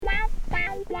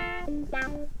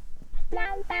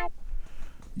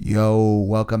Yo,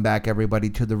 welcome back everybody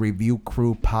to the Review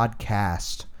Crew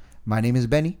podcast. My name is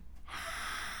Benny.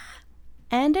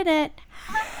 And Annette.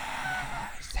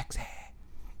 Sexy.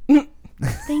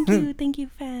 Thank you,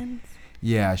 fans.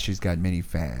 Yeah, she's got many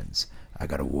fans. I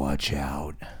gotta watch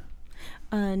out.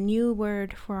 A new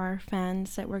word for our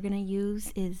fans that we're gonna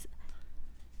use is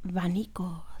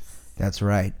vanicos. That's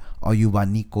right. All you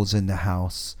vanicos in the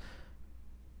house.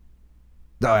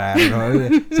 No, I don't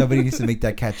know. Somebody needs to make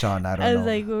that catch on. I don't know. I was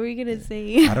like, what were you gonna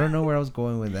say? I don't know where I was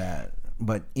going with that.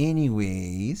 But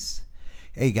anyways,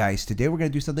 hey guys, today we're gonna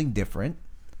do something different.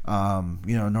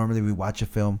 Normally we watch a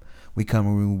film, we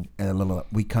come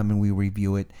and we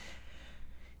review it,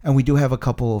 and we do have a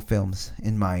couple of films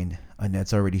in mind.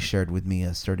 Annette's already shared with me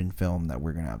a certain film that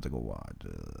we're gonna have to go watch.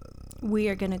 We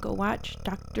are gonna go watch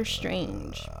Doctor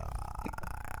Strange.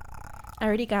 I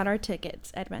already got our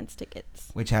tickets, advance tickets.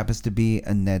 Which happens to be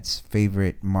Annette's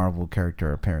favorite Marvel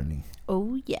character, apparently.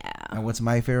 Oh yeah. And what's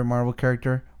my favorite Marvel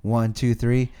character? 1, 2,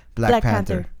 3, Black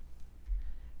Panther.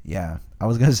 Yeah, I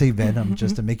was gonna say Venom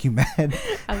just to make you mad.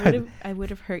 I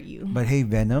would have hurt you. But hey,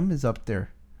 Venom is up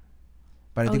there.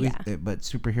 But I think yeah. but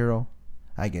superhero,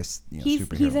 I guess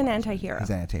superhero. He's an anti-hero. He's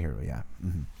an anti-hero, yeah.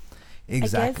 Mm-hmm.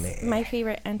 Exactly. I guess my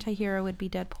favorite anti-hero would be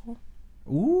Deadpool.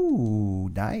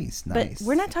 Ooh, nice. But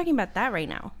we're not talking about that right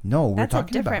now. No, we're That's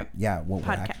talking a different about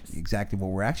podcast. What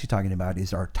we're actually talking about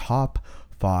is our top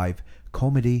 5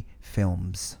 comedy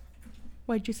films.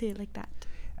 Why'd you say it like that?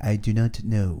 I do not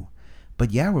know. But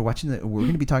yeah, we're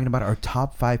going to be talking about our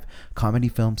top 5 comedy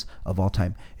films of all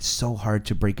time. It's so hard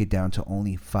to break it down to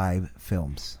only 5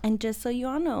 films. And just so you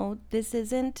all know, this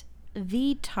isn't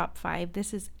the top 5.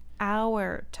 This is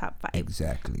our top 5.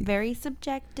 Exactly. Very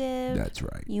subjective. That's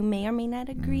right. You may or may not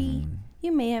agree.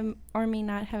 You may have or may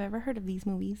not have ever heard of these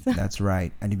movies. That's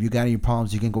right. And if you got any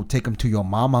problems, you can go take them to your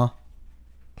mama.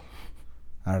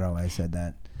 I don't know why I said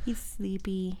that. He's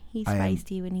sleepy. He's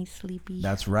feisty when he's sleepy.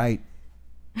 That's right.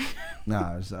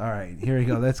 No, all right. Here we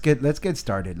go. Let's get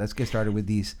started. Let's get started with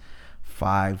these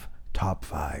top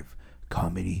 5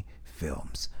 comedy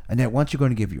films. Annette, why don't you go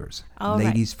and give yours? All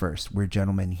Ladies right. first. We're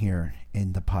gentlemen here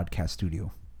in the podcast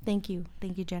studio. Thank you,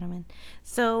 gentlemen.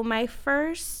 So my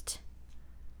first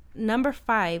number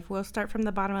 5, we'll start from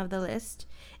the bottom of the list,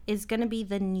 is gonna be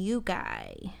The New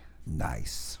Guy.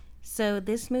 Nice. So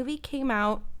this movie came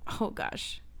out. Oh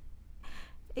gosh,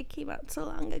 it came out so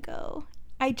long ago.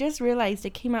 I just realized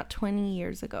it came out 20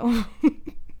 years ago.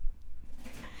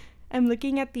 I'm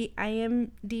looking at the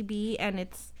IMDb, and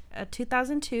it's a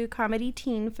 2002 comedy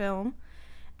teen film.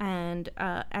 And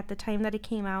at the time that it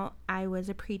came out, I was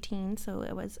a preteen, so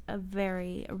it was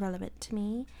very relevant to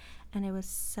me. And it was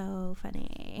so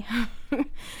funny.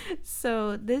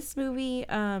 So this movie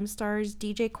stars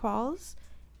DJ Qualls.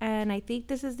 And I think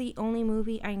this is the only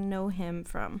movie I know him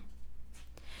from.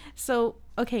 So,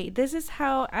 okay, this is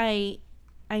how I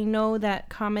know that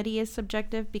comedy is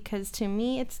subjective, because to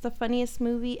me, it's the funniest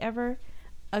movie ever.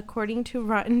 According to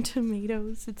Rotten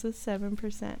Tomatoes, it's a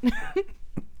 7%.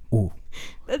 Ooh.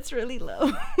 That's really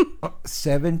low.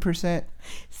 7%?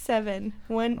 7.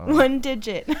 One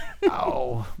digit.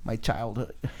 Oh, my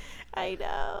childhood. I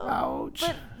know. Ouch.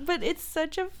 But it's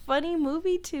such a funny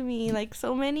movie to me. Like,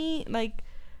 so many,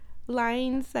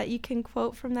 lines that you can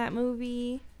quote from that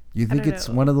movie. You think it's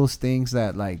one of those things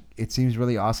that, it seems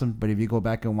really awesome, but if you go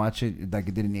back and watch it, it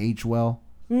didn't age well?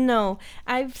 No.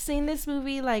 I've seen this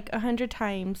movie 100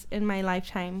 times in my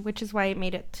lifetime, which is why it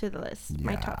made it to the list,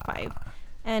 my top 5.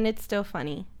 And it's still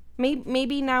funny.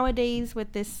 Maybe nowadays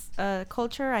with this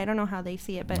culture, I don't know how they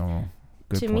see it, but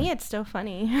to me, it's still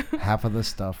funny. Half of the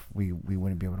stuff we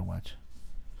wouldn't be able to watch.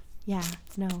 Yeah,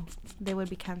 no. They would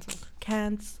be canceled.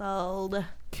 Canceled.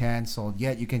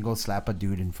 Yet you can go slap a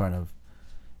dude in front of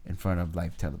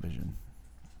live television.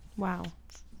 Wow.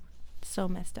 So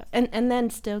messed up. And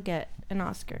then still get an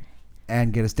Oscar.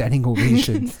 And get a standing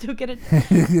ovation. Still get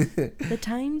the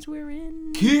times we're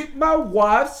in. Keep my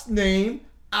wife's name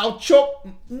out your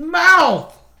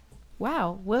mouth.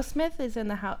 Wow. Will Smith is in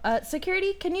the house.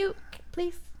 Security, can you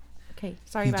please? Okay,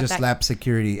 sorry about that. He just slapped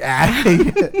security.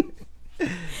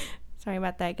 Sorry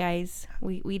about that, guys.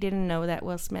 We didn't know that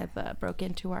Will Smith broke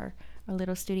into our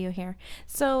little studio here.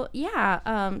 So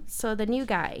yeah, so The New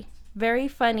Guy, very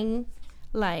funny,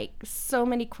 so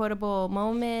many quotable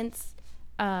moments.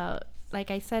 Like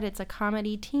I said, it's a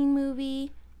comedy teen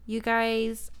movie. You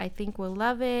guys, I think, will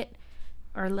love it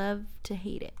or love to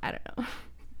hate it. I don't know.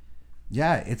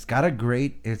 Yeah, it's got a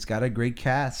great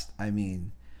cast. I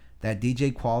mean, that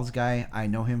DJ Qualls guy, I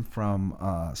know him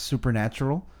from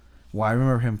Supernatural. Well, I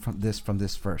remember him from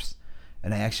this first.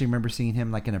 And I actually remember seeing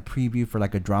him in a preview for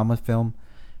a drama film.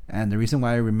 And the reason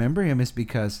why I remember him is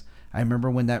because I remember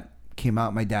when that came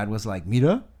out, my dad was like,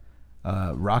 Mira,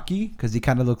 Rocky, because he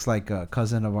kind of looks like a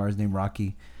cousin of ours named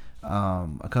Rocky.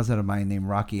 A cousin of mine named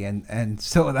Rocky, and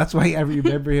so that's why I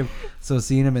remember him. So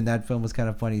seeing him in that film was kind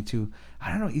of funny too. I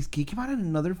don't know, he came out in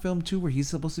another film too where he's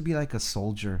supposed to be like a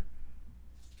soldier.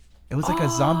 It was like a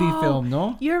zombie film,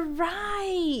 no? You're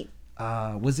right.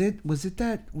 Was it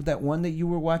that one that you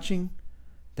were watching,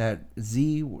 that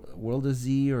Z World of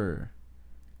Z, or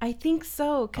I think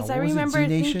so, because I what was it, remember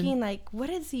Z-Nation? thinking like,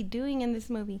 what is he doing in this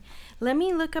movie? Let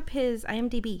me look up his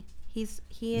IMDb. He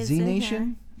is Z in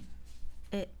Nation?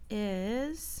 here. It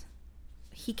is.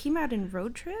 He came out in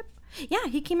Road Trip. Yeah,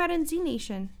 he came out in Z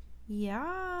Nation.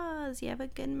 Yes, you have a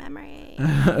good memory.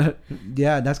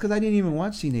 Yeah, that's because I didn't even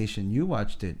watch Z Nation. You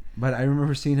watched it, but I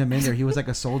remember seeing him in there. He was like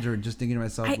a soldier, and just thinking to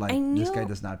myself, I knew, this guy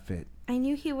does not fit. I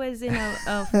knew he was in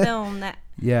a film that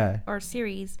Yeah, or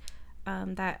series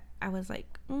that I was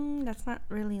like, that's not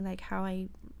really like how I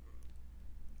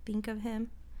think of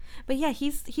him. But yeah,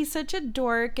 he's such a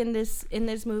dork in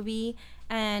this movie,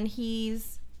 and he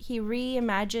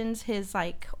reimagines his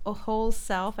like a whole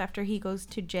self after he goes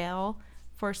to jail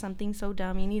for something so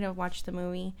dumb. You need to watch the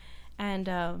movie.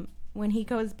 And when he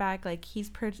goes back, like he's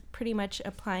pretty much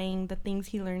applying the things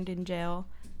he learned in jail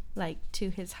like to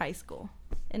his high school.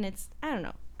 And it's, I don't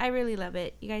know, I really love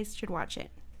it. You guys should watch it.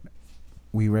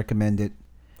 we recommend it,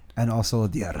 and also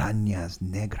the Arañas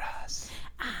Negras.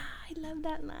 I love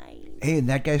that line. Hey, and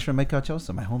that guy's from my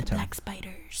Cachosa, my hometown. Black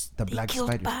spiders. The They black killed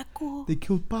spiders. Paco. They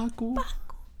killed Paco.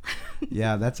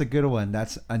 Yeah, that's a good one.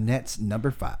 That's Annette's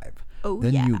number 5. Oh,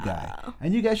 The yeah. New Guy.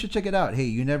 And you guys should check it out. Hey,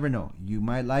 you never know. You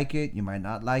might like it. You might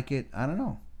not like it. I don't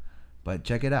know. But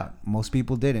check it out. Most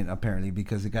people didn't, apparently,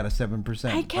 because it got a 7%.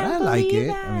 I can't but I like believe it.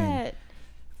 that. I mean,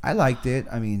 I liked it.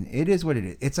 I mean, it is what it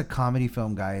is. It's a comedy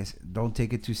film, guys. Don't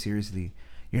take it too seriously.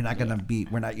 You're not gonna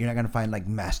you're not gonna find like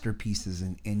masterpieces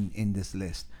in this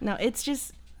list. No, it's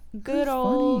just good It's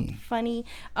old funny.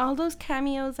 All those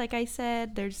cameos, like I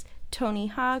said, there's Tony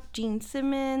Hawk, Gene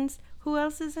Simmons. Who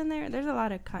else is in there? There's a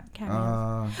lot of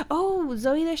cameos. Oh,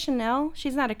 Zoe Deschanel.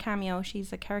 She's not a cameo.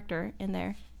 She's a character in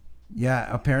there.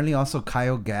 Yeah, apparently also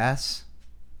Kyle Gass.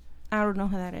 I don't know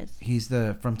who that is. He's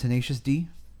from Tenacious D,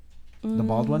 the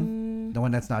bald one, the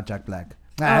one that's not Jack Black.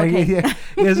 Oh, okay.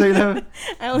 Yes,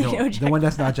 I only know Jack the one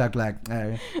that's not Jack Black.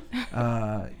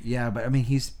 Yeah, but I mean,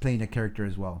 he's playing a character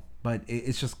as well. But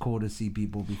it's just cool to see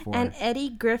people before. And Eddie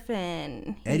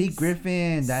Griffin. Eddie He's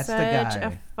Griffin, that's the guy. Such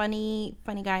a funny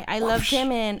guy. I loved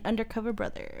him in Undercover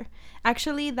Brother.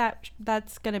 Actually,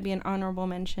 that's gonna be an honorable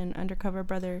mention. Undercover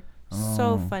Brother,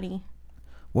 so funny.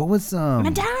 What was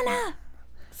Madonna.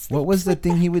 What was the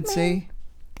thing he would say?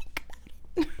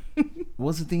 What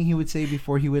was the thing he would say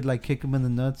before he would like kick him in the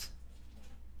nuts?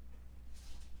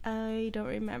 I don't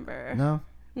remember.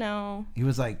 No. He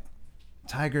was like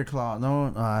Tiger Claw.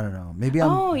 No, I don't know. Maybe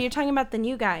Oh, you're talking about the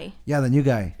new guy. Yeah, the new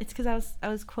guy. It's because I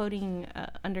was quoting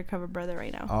Undercover Brother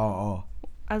right now. Oh.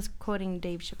 I was quoting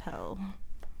Dave Chappelle.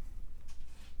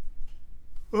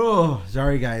 Oh,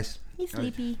 sorry guys. He's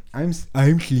sleepy. I'm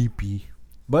sleepy,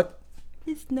 but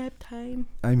It's nap time.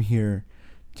 I'm here.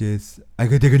 I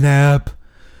could take a nap.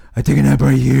 I take a nap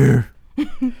right here.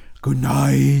 Good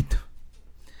night.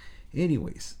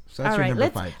 Anyways, so that's All your right, number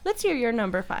 5. let's hear your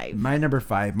number 5. My number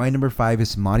 5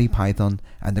 is Monty Python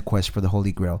and the Quest for the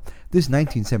Holy Grail. This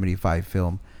 1975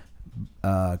 film,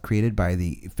 created by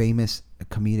the famous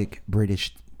comedic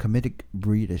British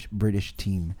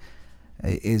team,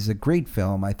 is a great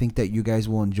film. I think that you guys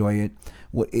will enjoy it.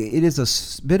 It is a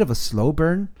bit of a slow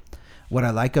burn. What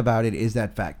I like about it is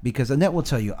that fact, because Annette will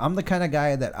tell you, I'm the kind of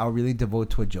guy that I'll really devote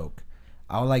to a joke.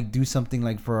 I'll like do something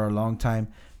like for a long time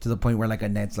to the point where like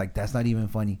Annette's like, that's not even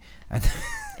funny.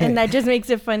 And that just makes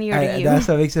it funnier to you. That's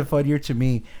what makes it funnier to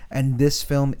me. And this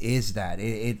film is that.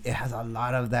 It has a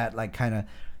lot of that, like, kind of,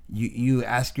 you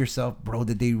ask yourself, bro,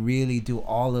 did they really do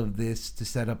all of this to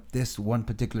set up this one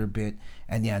particular bit?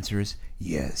 And the answer is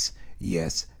yes,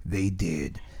 they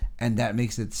did. And that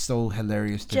makes it so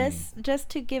hilarious to me. Just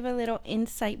to give a little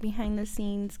insight behind the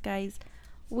scenes, guys,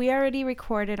 we already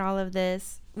recorded all of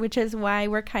this, which is why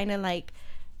we're kind of like,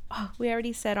 oh, we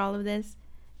already said all of this.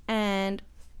 And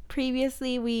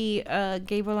previously we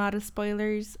gave a lot of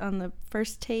spoilers on the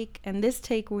first take, and this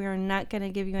take we are not going to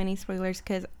give you any spoilers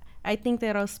because I think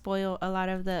that'll spoil a lot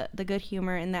of the good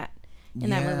humor in that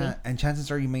movie. And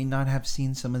chances are you may not have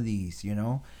seen some of these, you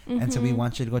know? Mm-hmm. And so we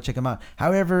want you to go check them out.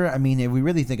 However, I mean, if we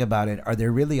really think about it, are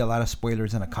there really a lot of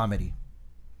spoilers in a comedy?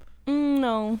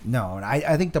 No.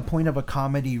 I think the point of a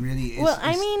comedy really is... Well,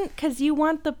 I mean, because you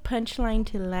want the punchline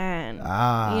to land.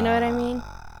 You know what I mean?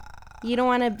 You don't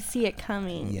want to see it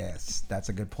coming. Yes, that's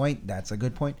a good point. That's also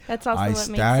what makes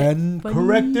it stand funny.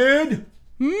 corrected.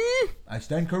 I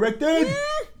stand corrected.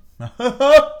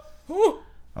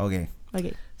 Okay.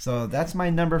 So that's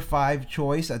my number 5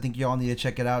 choice. I think y'all need to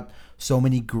check it out. So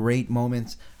many great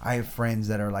moments. I have friends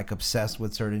that are like obsessed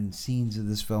with certain scenes of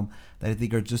this film that I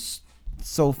think are just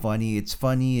so funny. It's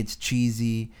funny. It's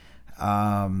cheesy.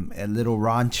 A little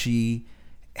raunchy.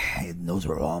 And those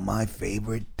are all my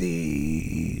favorite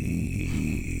things.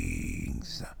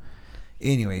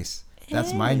 Anyways,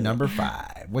 that's my number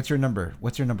 5. What's your number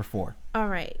 4? All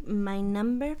right, my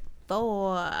number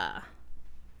 4. I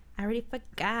already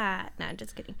forgot. Nah,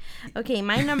 just kidding. Okay,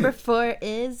 my number 4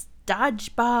 is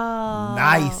dodgeball.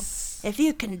 Nice. If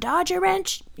you can dodge a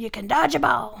wrench, you can dodge a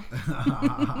ball.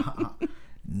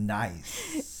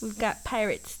 Nice. We've got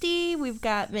Pirate Steve. We've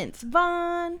got Vince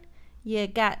Vaughn. You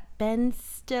got Ben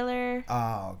Stiller.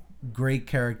 Oh, great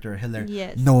character. Hilarious.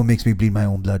 Yes. No one makes me bleed my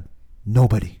own blood.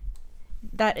 Nobody.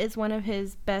 That is one of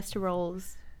his best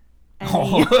roles.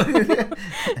 Oh.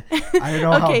 I don't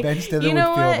know how Ben Stiller would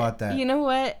feel about that. You know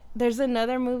what? There's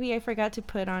another movie I forgot to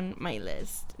put on my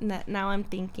list that now I'm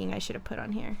thinking I should have put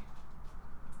on here.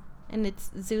 And it's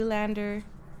Zoolander.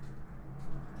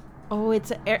 Oh,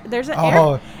 there's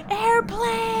an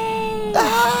airplane.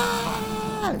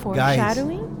 Ah!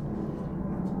 Foreshadowing? Guys,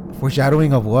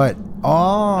 foreshadowing of what?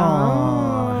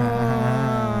 Oh.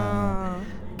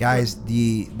 Guys,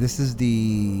 this is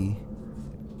the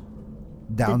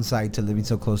downside to living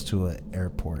so close to an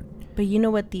airport. But you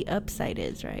know what the upside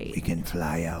is, right? We can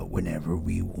fly out whenever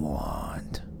we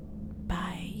want.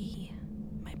 Bye.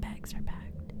 My bags are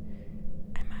packed.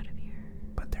 I'm out of here.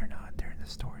 But they're not. They're in the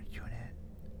storage unit.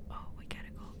 Oh, we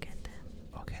gotta go get them.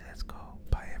 Okay, let's go.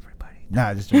 Bye, everybody.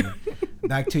 Nah, just joking.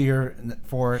 Back to your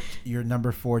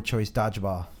number 4 choice,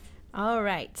 dodgeball. All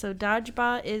right. So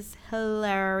dodgeball is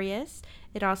hilarious.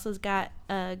 It also's got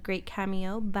a great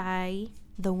cameo by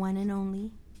the one and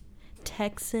only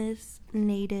Texas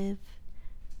native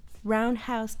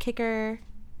roundhouse kicker,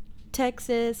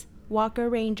 Texas Walker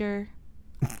Ranger.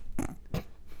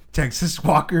 Texas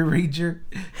Walker Ranger?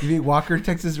 You mean Walker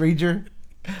Texas Ranger?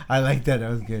 I like that. That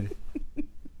was good.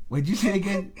 What'd you say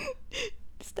again?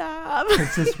 Stop.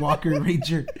 Texas Walker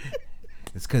Ranger.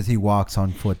 It's because he walks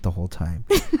on foot the whole time.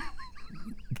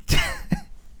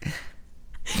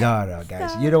 No,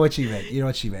 guys. Stop. You know what she meant.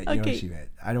 Okay.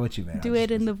 I know what you meant. Do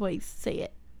it in the voice. Say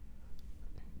it.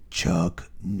 Chuck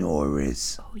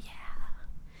Norris. Oh, yeah.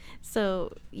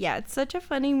 So, yeah, it's such a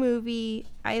funny movie.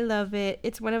 I love it.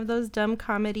 It's one of those dumb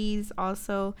comedies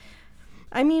also.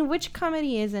 I mean, which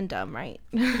comedy isn't dumb, right?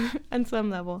 On some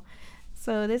level.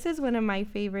 So, this is one of my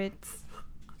favorites.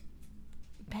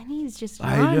 Benny's just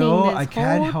yawning. I know. This I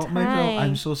can't whole help myself. time.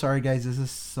 I'm so sorry, guys. This is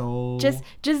so. Just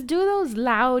do those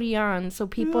loud yawns so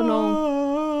people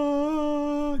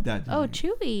know. Oh,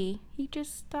 Chewy. He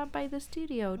just stopped by the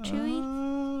studio. Chewy.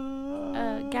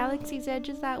 Galaxy's Edge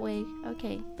is that way.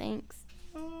 Okay, thanks.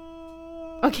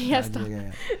 Okay, yes.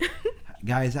 Yeah.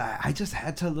 Guys, I just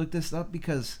had to look this up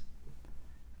because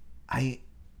I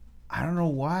don't know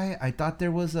why I thought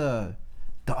there was a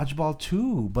Dodgeball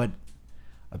 2, but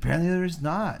apparently there's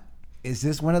not. Is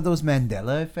this one of those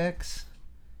Mandela effects?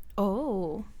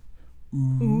 Oh.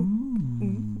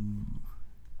 Ooh.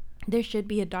 There should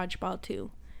be a Dodgeball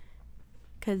 2.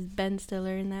 Because Ben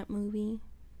Stiller in that movie.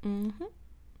 Mm-hmm.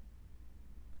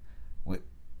 What?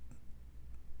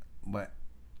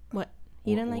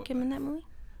 You didn't like him in that movie?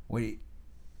 Wait.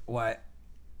 What?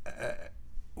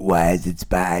 Why is it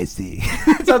spicy?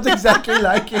 That sounds exactly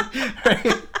like it,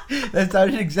 right? That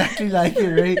sounded exactly like it,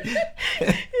 right?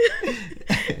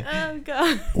 Oh,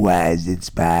 God. Why is it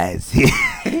spicy?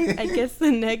 I guess the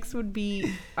next would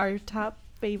be our top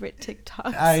favorite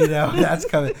TikToks. I know.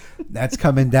 That's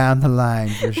coming down the line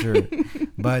for sure.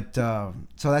 But, so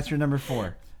that's your number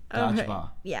 4. Dodgeball.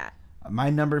 Yeah.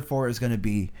 My number 4 is going to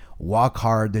be Walk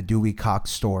Hard, the Dewey Cox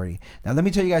story. Now, let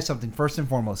me tell you guys something. First and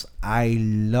foremost, I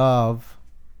love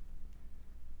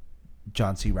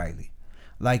John C. Reilly.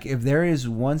 Like, if there is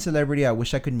one celebrity I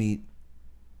wish I could meet,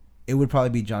 it would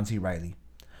probably be John C. Reilly.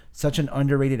 Such an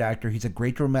underrated actor. He's a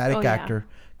great dramatic actor.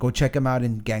 Go check him out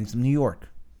in Gangs of New York.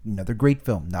 Another great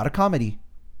film. Not a comedy,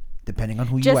 depending on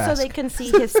who you ask. Just so they can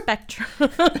see his spectrum.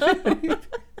 What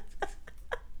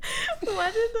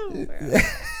is the word?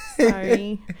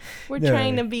 Sorry. We're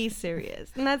trying to be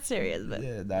serious. Not serious, but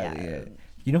yeah.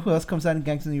 You know who else comes out in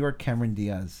Gangs of New York? Cameron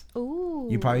Diaz. Ooh.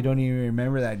 You probably don't even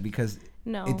remember that because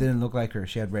it didn't look like her.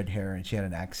 She had red hair and she had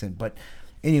an accent. But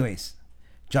anyways,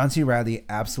 John C. Reilly,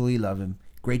 absolutely love him.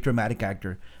 Great dramatic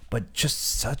actor, but just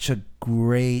such a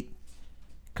great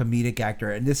comedic actor.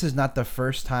 And this is not the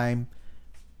first time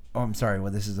Oh, I'm sorry.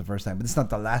 Well, this is the first time, but it's not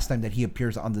the last time that he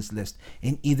appears on this list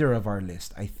in either of our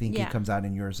list. I think he Yeah. comes out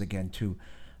in yours again too.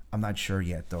 I'm not sure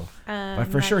yet though, but I'm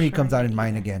for not sure he comes out yet in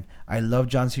mine either. again. I love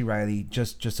John C. Riley,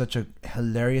 just such a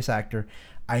hilarious actor.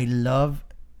 I love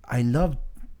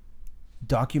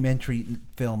documentary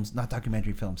films, not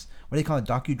documentary films. What do they call it?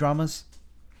 Docudramas? Is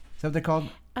that what they're called?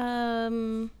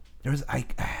 There's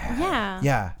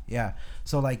Yeah. yeah.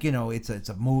 So like, you know, it's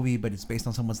a movie, but it's based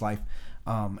on someone's life.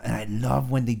 And I love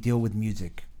when they deal with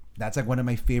music. That's like one of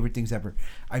my favorite things ever.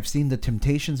 I've seen the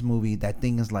Temptations movie. That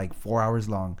thing is like 4 hours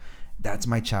long. That's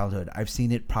my childhood. I've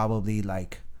seen it probably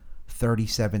like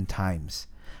 37 times.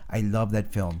 I love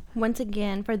that film. Once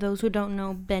again, for those who don't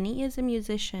know, Benny is a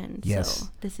musician. Yes. So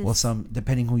this is Well, some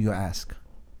depending who you ask.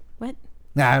 what?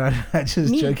 Nah, I'm just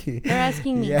Me. joking. They're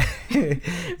asking me.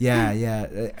 Yeah,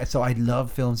 yeah. So I love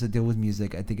films that deal with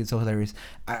music. I think it's so hilarious.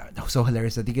 I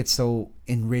think it's so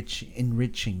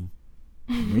enriching.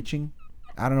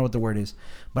 I don't know what the word is,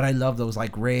 but I love those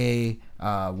like Ray,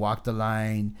 Walk the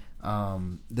Line,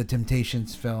 the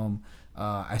Temptations film.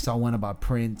 I saw one about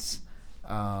Prince.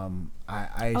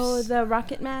 The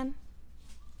Rocket Man.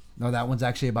 No, that one's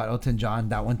actually about Elton John.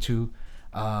 That one too.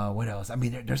 What else? I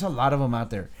mean, there's a lot of them out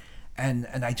there, and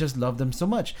I just love them so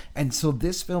much. And so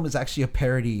this film is actually a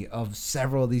parody of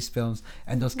several of these films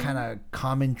and those kind of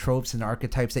common tropes and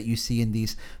archetypes that you see in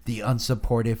these: the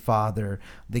unsupportive father,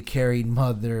 the carried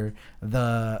mother,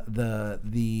 the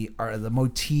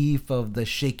motif of the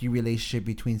shaky relationship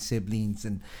between siblings,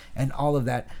 and all of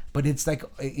that. But it's like,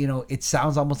 you know, it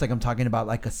sounds almost like I'm talking about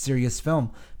like a serious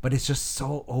film, but it's just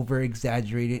so over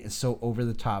exaggerated and so over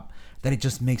the top that it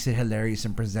just makes it hilarious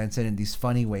and presents it in these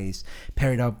funny ways,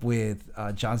 paired up with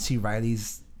John C.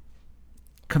 Riley's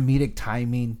comedic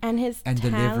timing And his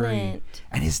delivery talent.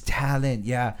 and his talent.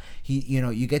 Yeah, he, you know,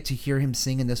 you get to hear him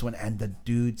sing in this one, and the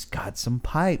dude's got some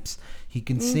pipes. He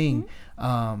can sing.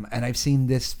 And I've seen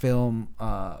this film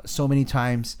so many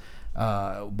times,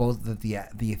 both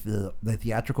the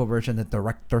theatrical version, the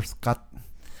director's cut.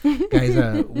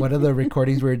 Guys, one of the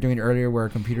recordings we were doing earlier where our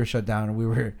computer shut down,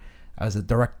 and I was a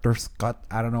director's cut.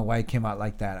 I don't know why it came out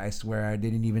like that. I swear I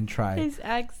didn't even try. His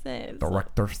accent.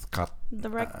 Director's cut.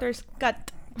 Director's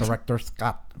cut. Director's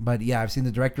cut. But yeah, I've seen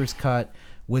the director's cut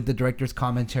with the director's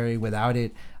commentary, without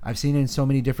it. I've seen it in so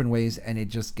many different ways, and it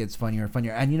just gets funnier and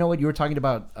funnier. And you know what? You were talking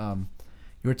about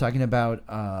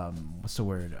what's the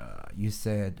word? You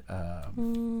said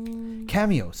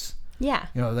cameos. Yeah.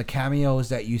 You know, the cameos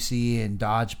that you see in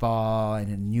Dodgeball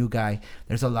and in New Guy.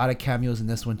 There's a lot of cameos in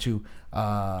this one too.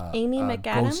 Amy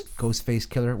McAdams? Ghostface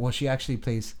Killer. Well, she actually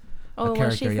plays a character.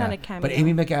 Well, she's not a cameo. But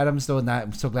Amy McAdams, though,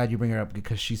 I'm so glad you bring her up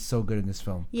because she's so good in this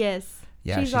film. Yes.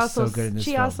 Yeah, she's also so good in this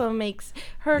She film. also makes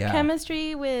her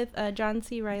chemistry with John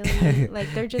C. Riley.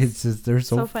 Like they're they're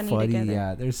so funny together.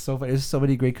 Yeah, there's so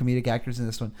many great comedic actors in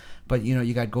this one. But you know,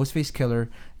 you got Ghostface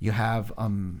Killer. You have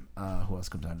who else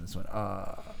comes out in this one?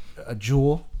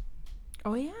 Jewel.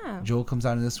 Oh yeah. Jewel comes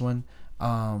out in this one.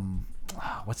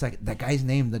 What's that guy's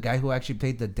name? The guy who actually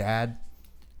played the dad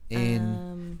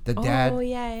in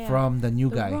from the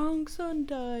New Guy. The wrong son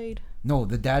died. No,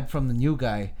 the dad from the New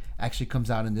Guy actually comes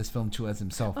out in this film too as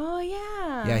himself. Oh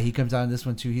yeah. Yeah, he comes out in this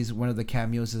one too. He's one of the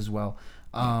cameos as well.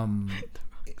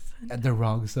 The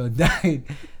wrong son died.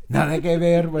 Nada que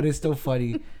ver, but it's still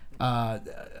funny.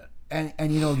 And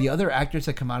you know, the other actors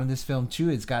that come out in this film too,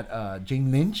 it's got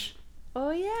Jane Lynch.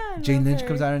 Oh yeah. Jane Lynch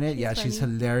comes out in it. She's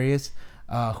funny. hilarious.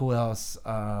 Who else?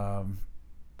 A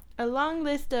long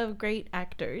list of great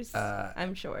actors,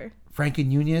 I'm sure. Frankie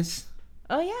Muniz.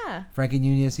 Oh yeah. Frankie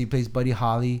Muniz, he plays Buddy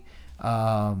Holly.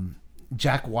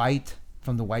 Jack White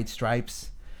from the White Stripes,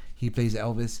 he plays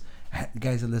Elvis.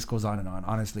 Guys, the list goes on and on.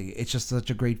 Honestly, it's just such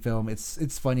a great film.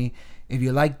 It's funny. If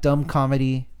you like dumb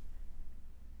comedy,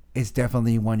 it's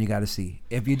definitely one you got to see.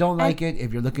 If you don't like it,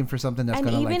 if you're looking for something that's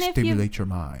gonna like stimulate your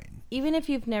mind, even if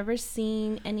you've never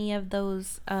seen any of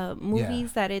those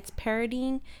movies that it's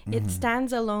parodying, it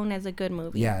stands alone as a good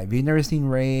movie. Yeah, if you've never seen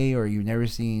Ray or you've never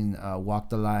seen Walk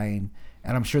the Line,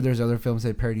 and I'm sure there's other films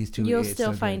that parodies too, you'll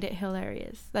still find it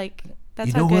hilarious. Like that's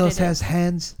you know how who good else it has is.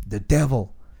 hands? The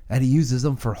devil, and he uses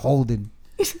them for holding.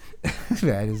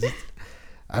 Man,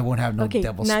 I won't have no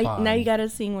devil spawn. Now you gotta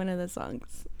sing one of the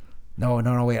songs. No,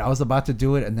 wait. I was about to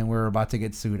do it, and then we were about to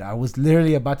get sued. I was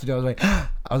literally about to do it. I was like, I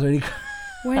was already...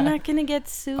 We're not going to get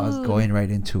sued. I was going right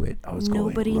into it.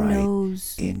 Nobody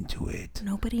knows. Into it.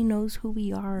 Nobody knows who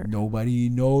we are. Nobody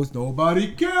knows.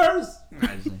 Nobody cares.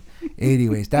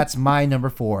 Anyways, that's my number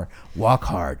 4. Walk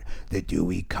Hard, the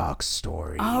Dewey Cox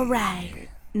story. All right.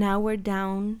 Now we're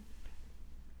down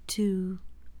to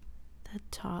the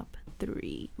top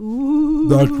 3. Ooh.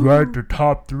 That's right, the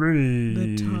top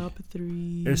 3. The top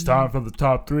 3. It's time for the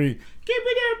top 3. Give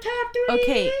me the top 3.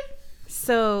 Okay,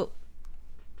 so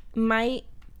my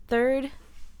third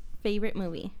favorite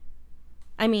movie.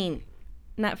 I mean,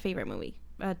 not favorite movie.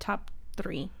 Top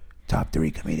 3. Top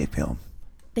 3 comedic film.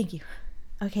 Thank you.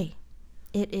 Okay,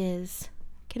 it is.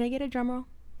 Can I get a drum roll?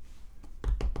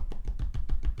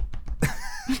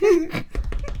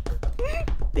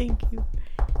 Thank you.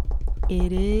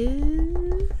 It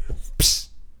is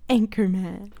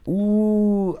Anchorman.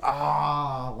 Ooh,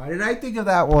 why did I think of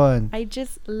that one? I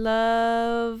just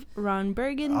love Ron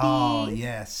Burgundy. Oh,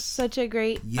 yes. Such a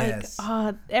great, yes.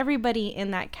 everybody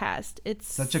in that cast. It's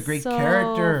such a great so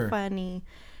character. Funny.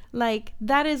 Like,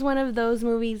 that is one of those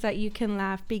movies that you can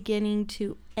laugh beginning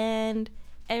to end.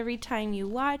 Every time you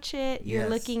watch it, you're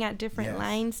looking at different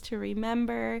lines to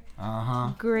remember.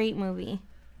 Great movie.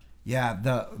 Yeah,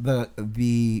 the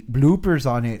bloopers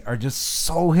on it are just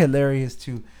so hilarious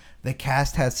too. The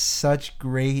cast has such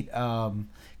great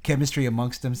chemistry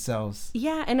amongst themselves.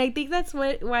 Yeah, and I think that's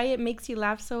why it makes you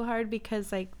laugh so hard,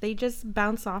 because like they just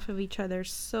bounce off of each other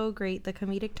so great, the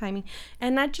comedic timing.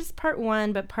 And not just part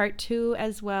 1, but part 2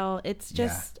 as well. It's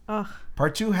just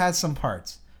Part 2 has some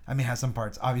parts. Has some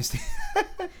parts, obviously.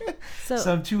 So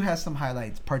Part 2 has some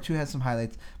highlights,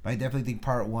 but I definitely think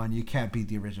part 1, you can't beat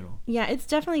the original. Yeah, it's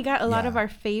definitely got a lot of our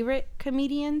favorite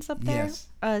comedians up there.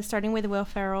 Yes. Starting with Will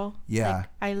Ferrell. Yeah. Like,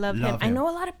 I love him. I know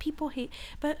a lot of people hate,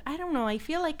 but I don't know. I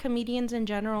feel like comedians in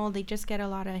general, they just get a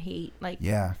lot of hate. Like,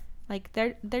 like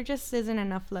there just isn't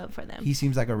enough love for them. He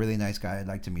seems like a really nice guy. I'd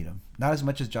like to meet him. Not as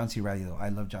much as John C. Reilly, though. I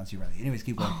love John C. Reilly. Anyways,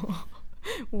 keep going.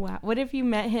 Wow. What if you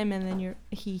met him and then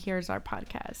he hears our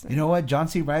podcast? You know what? John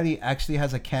C. Reilly actually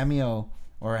has a cameo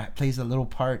or plays a little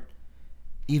part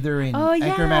either in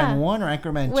Anchorman 1 or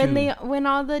Anchorman 2. When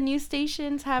all the news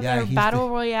stations have their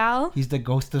battle royale. He's the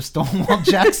ghost of Stonewall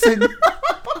Jackson.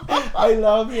 I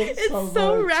love it. It's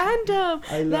so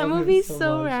random. That movie's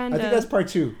so random. I think that's part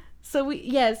 2. So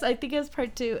I think it's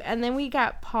part 2. And then we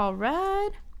got Paul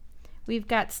Rudd. We've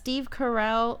got Steve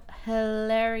Carell,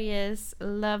 hilarious.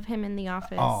 Love him in The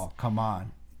Office. Oh, come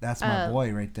on. That's my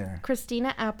boy right there.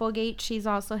 Christina Applegate, she's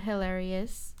also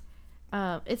hilarious.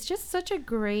 It's just such a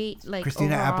great, like,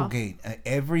 Christina overall. Applegate.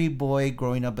 Every boy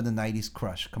growing up in the 90s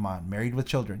crush. Come on. Married with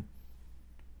Children.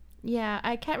 Yeah,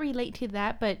 I can't relate to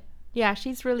that, but yeah,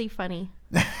 she's really funny.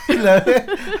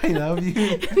 I love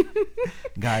you.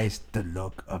 Guys, the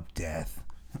look of death.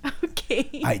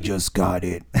 Okay. I just got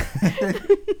it.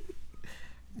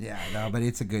 Yeah, no, but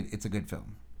it's a good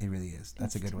film. It really is.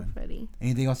 That's a good one. Funny.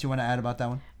 Anything else you want to add about that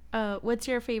one? What's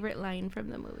your favorite line from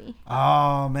the movie?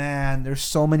 Oh man, there's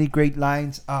so many great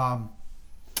lines. Oh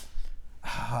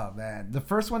man, the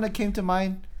first one that came to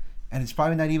mind, and it's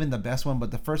probably not even the best one, but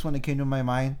the first one that came to my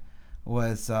mind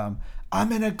was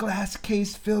I'm in a glass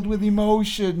case filled with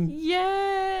emotion.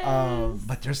 Yes.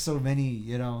 But there's so many,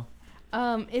 you know.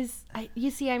 I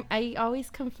always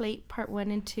conflate part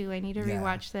 1 and 2. I need to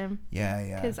rewatch them.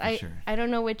 Yeah. Because I don't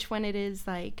know which one it is,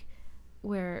 like,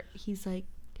 where he's like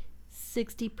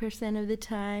 60% of the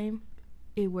time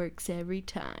it works every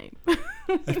time.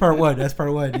 That's part 1.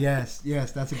 Yes,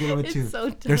 that's a good one too. So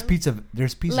there's pieces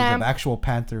of actual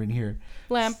Panther in here.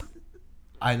 Lamp.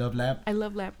 I love Lamp.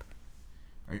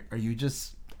 Are you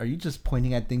just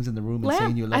pointing at things in the room and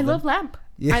saying you love I them? love Lamp.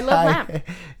 Yeah, I love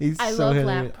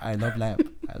Lamp. I love Lamp.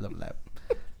 I love Lamp.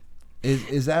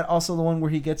 Is that also the one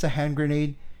where he gets a hand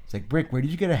grenade? It's like, Brick, where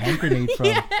did you get a hand grenade from?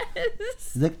 Yes.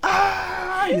 He's like,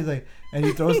 ah! He's like, and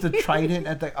he throws the trident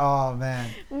at the. Oh man.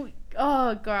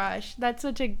 Oh gosh, that's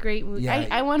such a great movie. Yeah,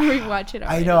 I want to rewatch it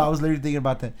already. I know. I was literally thinking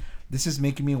about that. This is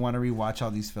making me want to rewatch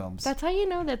all these films. That's how you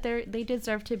know that they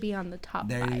deserve to be on the top 5.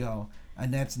 There you go.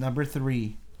 And that's number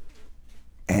 3.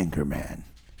 Anchorman.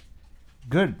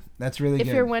 Good. That's really good.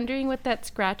 If you're wondering what that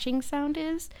scratching sound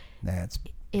is, that's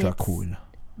Dracul.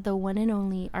 The one and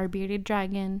only, our bearded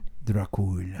dragon.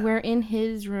 Dracul. We're in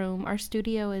his room. Our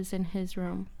studio is in his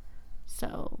room.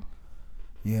 So.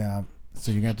 Yeah.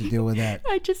 So you're going to have to deal with that.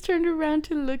 I just turned around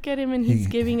to look at him and he's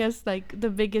giving us like the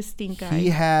biggest stink eye. He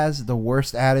has the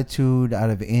worst attitude out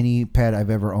of any pet I've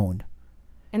ever owned.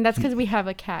 And that's because we have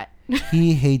a cat.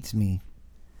 He hates me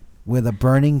with a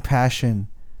burning passion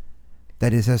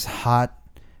that is as hot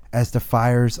as the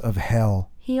fires of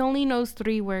hell. He only knows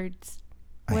 3 words.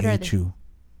 What I hate you.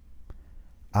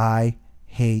 I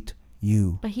hate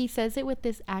you. But he says it with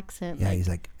this accent. Yeah, he's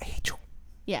like, I hate you.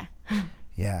 Yeah.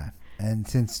 Yeah. And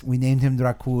since we named him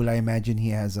Dracul, I imagine he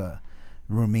has a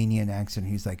Romanian accent.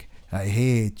 He's like, I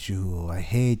hate you. I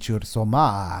hate you so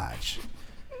much.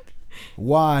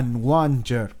 One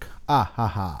jerk. Ah, ha,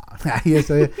 ha.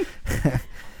 Yes,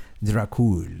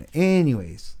 Dracul.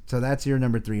 Anyways, so that's your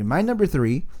number 3. My number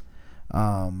 3,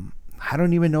 I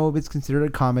don't even know if it's considered a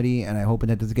comedy, and I hope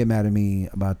Annette doesn't get mad at me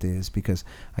about this because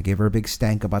I gave her a big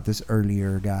stank about this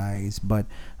earlier, guys. But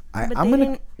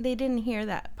they didn't hear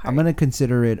that part. I'm gonna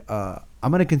consider it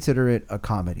a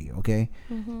comedy, okay?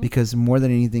 Because more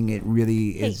than anything, it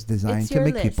really is designed to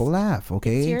make people laugh,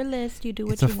 okay? It's your list. You do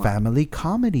what it's you a want. family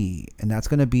comedy, and that's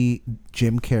gonna be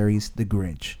Jim Carrey's The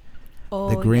Grinch.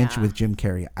 The Grinch with Jim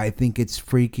Carrey. I think it's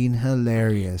freaking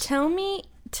hilarious. Tell me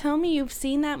you've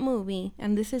seen that movie,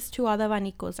 and this is to all the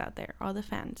Vanicos out there, all the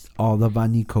fans. All the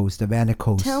Vanicos, the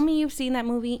Vanicos. Tell me you've seen that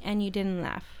movie and you didn't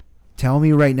laugh. Tell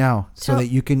me right now so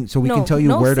we can tell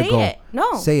you where to go.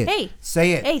 No, say it. Hey,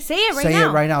 say it. Hey, say it right now. Say now.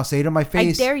 it right now. Say it to my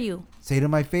face. I dare you. Say it to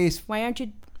my face. Why aren't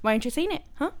you saying it?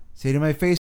 Huh? Say it to my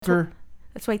face.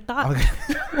 That's what I thought. Okay.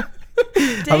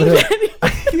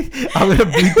 I'm gonna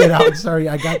bleep it out. Sorry,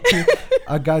 I got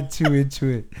too into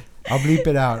it. I'll bleep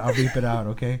it out.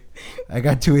 Okay. I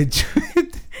got too into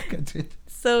it.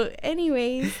 So,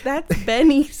 anyways, that's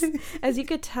Benny's. As you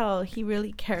could tell, he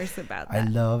really cares about that. I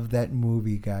love that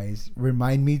movie, guys.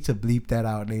 Remind me to bleep that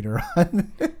out later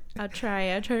on. I'll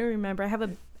try to remember. I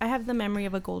have the memory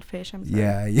of a goldfish. I'm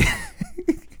sorry. Yeah.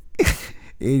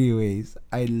 Anyways,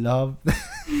 I love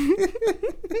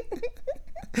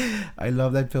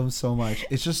that film so much.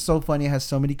 It's just so funny. It has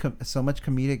so much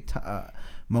comedic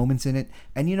moments in it.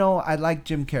 And I like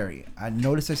Jim Carrey. I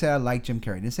noticed I said I like Jim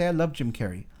Carrey. I didn't say I love Jim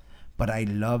Carrey, but I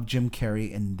love Jim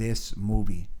Carrey in this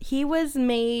movie. He was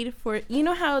made for,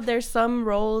 how there's some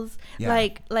roles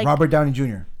like Robert Downey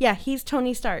Jr. Yeah, he's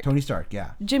Tony Stark.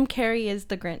 Yeah. Jim Carrey is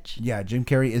the Grinch. Yeah, Jim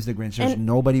Carrey is the Grinch. There's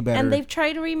nobody better. And they've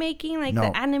tried remaking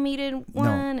the animated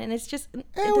one, and it's just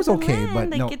it was okay, land. but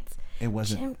like, no, it's it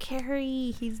wasn't. Jim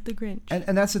Carrey, he's the Grinch.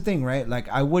 And that's the thing, right? Like,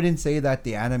 I wouldn't say that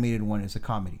the animated one is a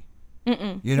comedy.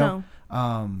 No.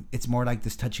 It's more like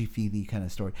this touchy-feely kind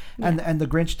of story. Yeah. And the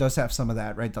Grinch does have some of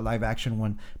that, right? The live action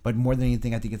one. But more than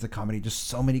anything, I think it's a comedy. Just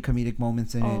so many comedic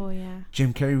moments in it. Oh, yeah.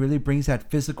 Jim Carrey really brings that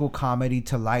physical comedy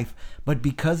to life. But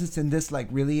because it's in this, like,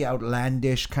 really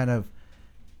outlandish kind of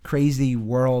crazy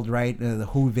world, right? The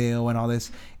Whoville and all this.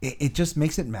 It just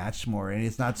makes it match more. And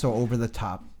it's not so over the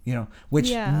top,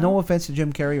 Which, no offense to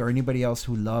Jim Carrey or anybody else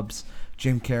who loves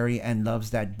Jim Carrey and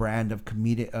loves that brand of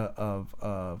comedic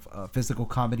of physical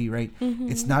comedy, right?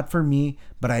 It's not for me,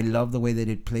 but I love the way that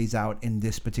it plays out in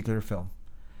this particular film.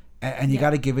 And you got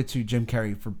to give it to Jim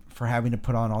Carrey for having to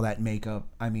put on all that makeup.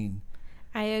 I mean,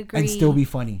 I agree. And still be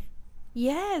funny.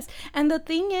 Yes. And the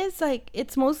thing is,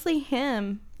 it's mostly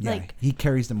him. Yeah, he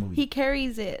carries the movie. He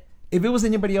carries it. If it was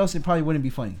anybody else, it probably wouldn't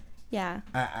be funny. Yeah.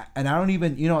 And I don't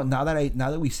even, now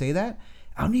that we say that,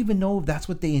 I don't even know if that's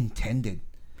what they intended.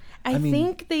 I mean,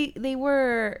 think they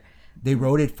were... They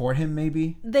wrote it for him,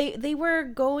 maybe? They were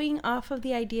going off of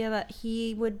the idea that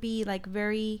he would be,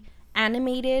 very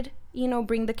animated,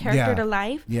 bring the character to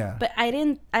life. Yeah. But I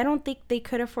don't think they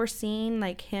could have foreseen,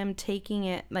 him taking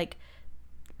it,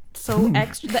 so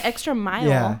the extra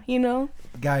mile,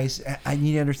 Guys, I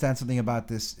need to understand something about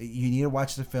this. You need to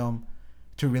watch the film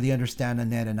to really understand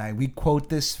Annette and I. We quote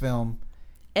this film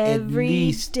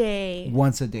every day.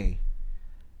 Once a day.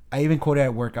 I even quote it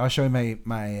at work. I was showing my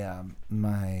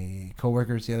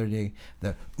coworkers the other day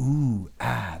the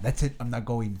that's it. I'm not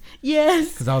going.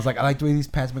 Yes. Because I was like, I like the way these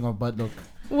pants make my butt look.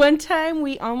 One time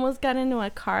we almost got into a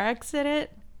car accident,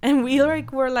 and we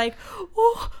were like,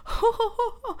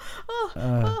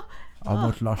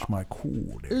 almost lost my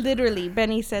cool there. Literally,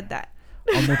 Benny said that.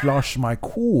 Almost lost my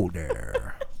cool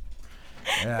there.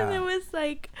 Yeah. And it was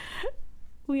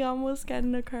we almost got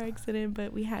in a car accident,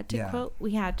 but we had to quote.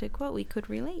 We had to quote. We could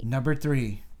relate. Number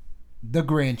 3, The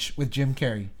Grinch with Jim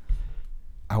Carrey.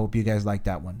 I hope you guys like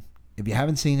that one. If you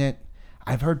haven't seen it,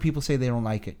 I've heard people say they don't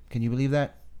like it. Can you believe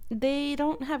that? They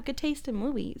don't have good taste in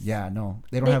movies. Yeah, no.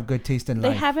 They don't have good taste in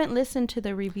life. They haven't listened to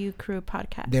the Review Crew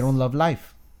podcast. They don't love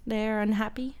life. They're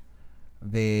unhappy.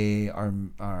 They are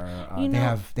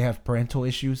they have parental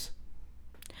issues.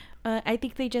 I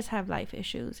think they just have life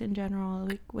issues in general,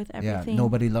 with everything. Yeah,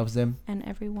 nobody loves them. And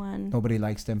everyone. Nobody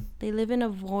likes them. They live in a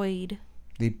void.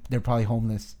 They're probably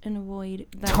homeless. In a void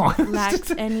that lacks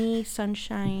any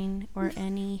sunshine or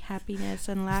any happiness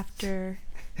and laughter.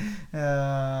 That's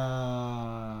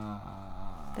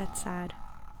sad.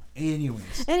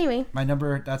 Anyways. Anyway.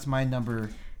 That's my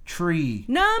number 3.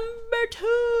 Number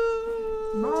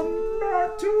 2.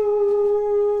 Number 2.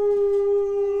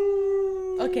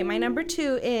 Okay, my number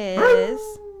 2 is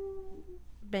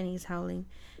Benny's howling.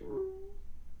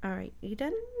 All right, you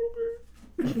done?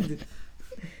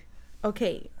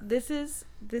 Okay, this is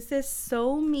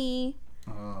so me.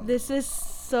 This is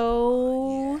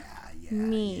so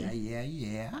me.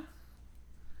 Yeah.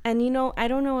 And I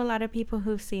don't know a lot of people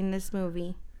who've seen this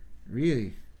movie.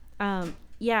 Really?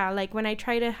 Yeah, like when I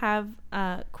try to have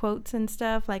quotes and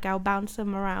stuff, like I'll bounce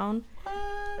them around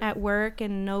at work,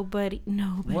 and nobody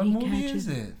What movie catches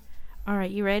is it? All right,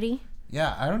 you ready?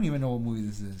 Yeah, I don't even know what movie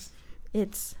this is.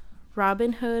 It's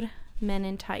Robin Hood Men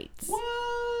in Tights. What?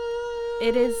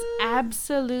 It is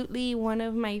absolutely one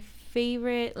of my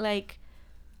favorite, like,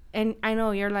 and I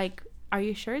know you're like, are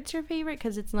you sure it's your favorite?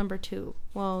 Because it's number 2.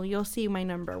 Well, you'll see my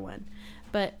number 1.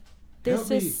 But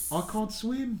this is... I can't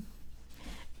swim.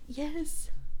 Yes.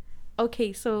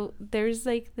 Okay, so there's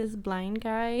like this blind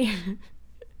guy.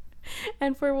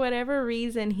 And for whatever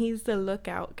reason, he's the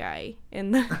lookout guy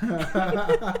in the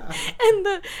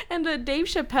and the Dave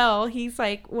Chappelle. He's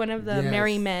like one of the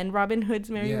merry men, Robin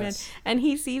Hood's merry men, and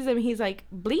he sees him. He's like,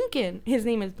 Blinken. His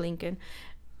name is Blinken.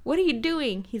 What are you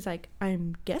doing? He's like,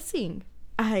 I'm guessing.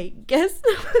 I guess.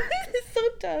 It's so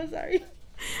dumb. Sorry.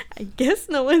 I guess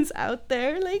no one's out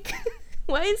there. Like,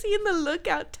 why is he in the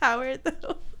lookout tower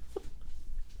though?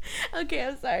 Okay,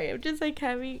 I'm sorry. I'm just like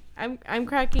I'm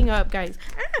cracking up, guys.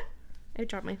 I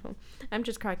dropped my phone. I'm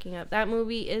just cracking up. That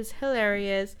movie is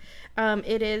hilarious.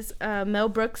 It is a Mel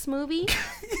Brooks movie.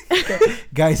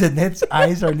 Guys, Annette's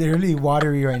eyes are literally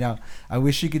watery right now. I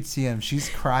wish you could see him. She's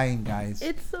crying, guys.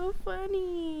 It's so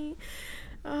funny.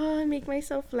 Oh, I make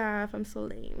myself laugh. I'm so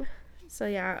lame. So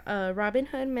yeah, Robin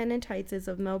Hood Men in Tights is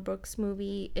a Mel Brooks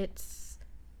movie. It's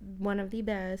one of the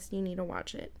best. You need to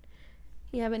watch it.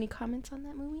 You have any comments on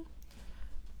that movie?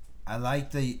 I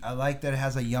like that it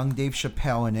has a young Dave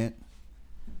Chappelle in it.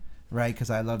 Right, because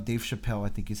I love Dave Chappelle. I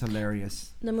think he's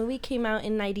hilarious. The movie came out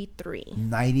in 93.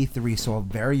 93, so a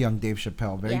very young Dave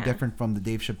Chappelle. Very different from the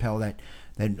Dave Chappelle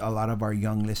that a lot of our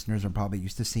young listeners are probably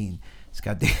used to seeing. It's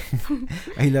got Dave.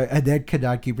 Annette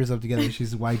cannot keep herself together.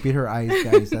 She's wiping her eyes,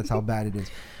 guys. That's how bad it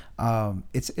is.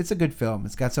 It's a good film.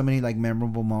 It's got so many like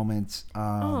memorable moments.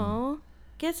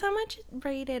 Guess how much it's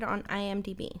rated on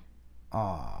IMDb?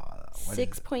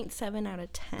 6.7 out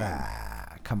of 10.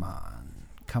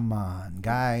 Come on,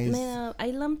 guys. Man, I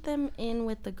lump them in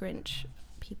with the Grinch.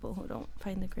 People who don't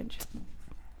find the Grinch.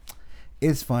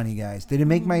 It's funny, guys. Did it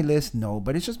make my list? No,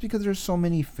 but it's just because there's so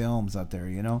many films out there,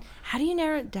 you know. How do you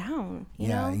narrow it down? You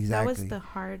know? Exactly. That was the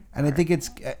hard part. And I think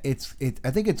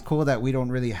I think it's cool that we don't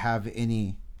really have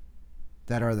any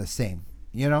that are the same,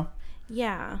 you know.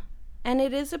 Yeah, and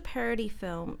it is a parody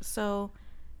film, so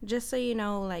just so you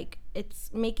know, like it's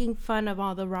making fun of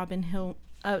all the Robin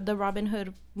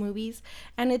Hood movies,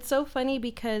 and it's so funny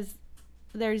because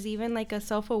there's even like a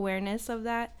self-awareness of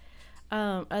that,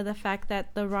 of the fact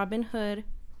that the Robin Hood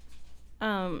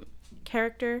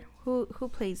character who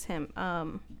plays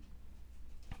him,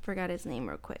 forgot his name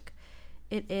real quick.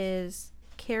 It is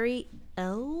Carrie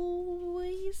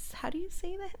Elwes. How do you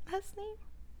say that last name?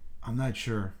 I'm not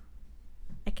sure.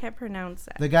 I can't pronounce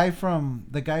that. The guy from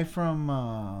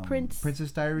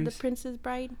Princess Diaries. The Princess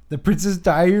Bride. The Princess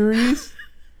Diaries.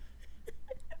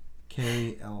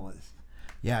 Carrie Elwes.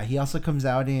 Yeah, he also comes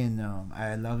out in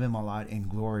I love him a lot in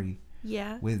Glory.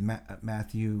 Yeah. With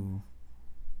Matthew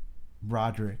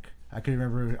Broderick. I could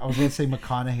remember. I was gonna say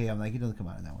McConaughey. I'm like, he doesn't come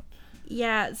out in that one.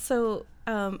 Yeah. So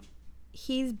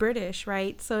he's British,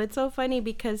 right? So it's so funny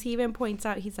because he even points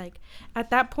out, he's like, at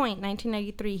that point,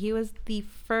 1993, he was the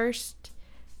first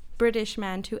British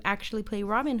man to actually play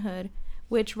Robin Hood,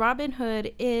 which Robin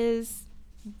Hood is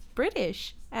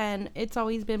British, and it's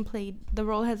always been played, the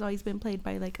role has always been played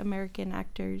by like American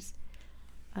actors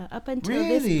up until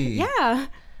this. Yeah.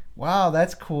 Wow,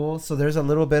 that's cool. So there's a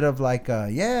little bit of like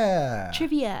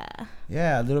trivia.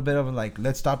 Yeah, a little bit of like,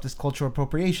 let's stop this cultural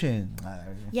appropriation.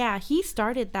 Yeah, he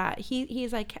started that.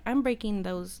 He's like, I'm breaking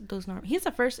those norms. He's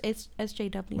the first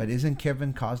SJW. But isn't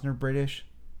Kevin Costner British?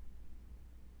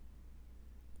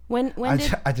 When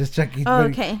I just checked. Oh,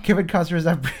 okay. Kevin Costner is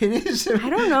not British. I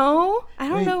don't know. I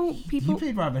don't know people. He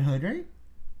played Robin Hood, right?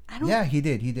 Yeah, he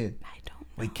did. I don't know.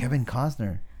 Wait, Kevin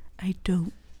Costner. I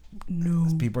don't know.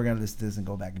 People are gonna listen to this and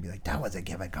go back and be like, "That wasn't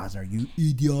Kevin Costner, you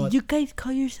idiot." You guys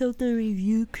call yourself the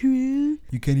review crew?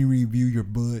 You can't even review your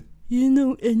butt. You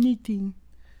know anything?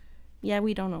 Yeah,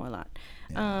 we don't know a lot.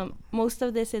 Yeah. Most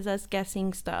of this is us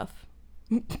guessing stuff.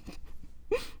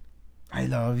 I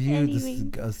love you. Anyway. This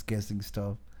is us guessing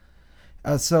stuff.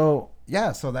 So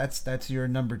that's your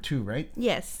number 2, right?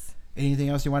 Yes. Anything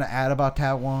else you want to add about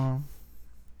that one?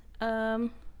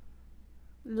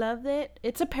 Loved it.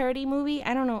 It's a parody movie.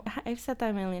 I don't know. I've said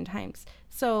that a million times.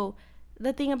 So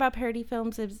the thing about parody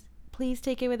films is please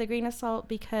take it with a grain of salt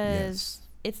because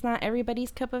it's not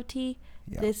everybody's cup of tea.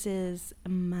 Yeah. This is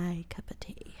my cup of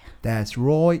tea. That's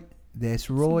right. It's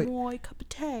my cup of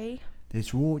tea.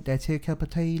 That's right. That's your cup of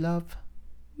tea, love.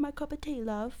 my cup of tea,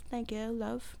 love. Thank you,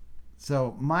 love.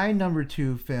 So my number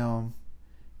 2 film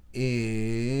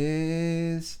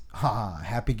is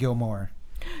Happy Gilmore.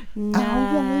 Nice.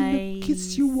 I wanna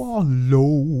kiss you all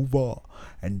over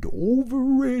and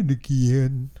over and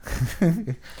again.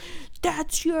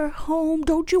 That's your home.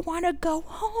 Don't you want to go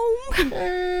home?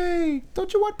 Hey,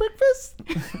 don't you want breakfast?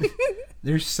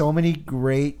 There's so many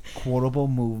great quotable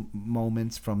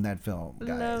moments from that film,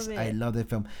 guys. Love it. I love that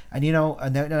film. And you know,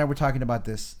 Annette and I were talking about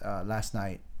this last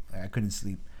night. I couldn't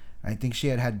sleep. I think she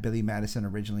had Billy Madison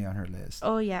originally on her list.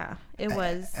 Oh yeah, it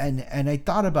was. And I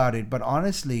thought about it, but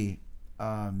honestly,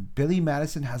 Billy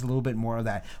Madison has a little bit more of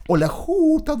that. Hola,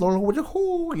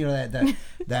 you know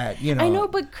that you know. I know,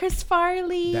 but Chris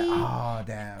Farley. Oh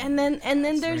damn. And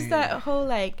then there's that whole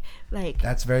like.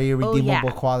 That's very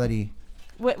redeemable quality.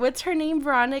 What's her name?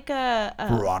 Veronica.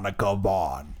 Veronica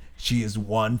Vaughn. She is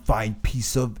one fine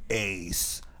piece of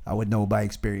ace. I would know by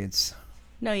experience.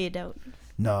 No, you don't.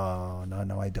 No,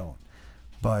 I don't.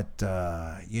 But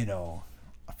you know,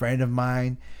 a friend of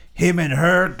mine. Him and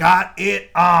her got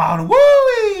it on.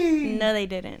 Woo! No, they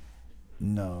didn't.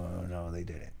 No, they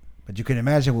didn't. But you can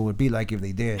imagine what it would be like if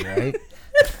they did, right?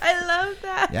 I love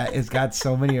that. Yeah, it's got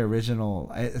so many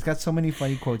it's got so many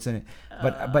funny quotes in it.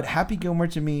 But Happy Gilmore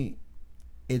to me,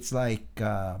 it's like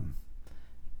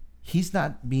he's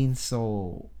not being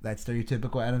so that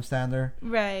stereotypical Adam Sandler.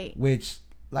 Right. Which,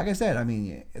 like I said, I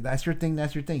mean, that's your thing.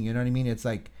 You know what I mean? It's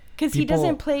like because he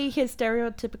doesn't play his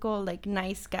stereotypical like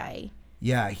nice guy.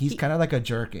 Yeah, he's kind of like a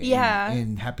jerk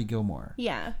in Happy Gilmore.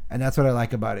 Yeah. And that's what I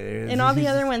like about it. In all the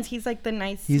other ones, he's like the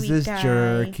nice, he's sweet this guy.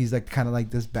 jerk. He's like kind of like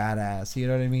this badass. You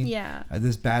know what I mean? Yeah.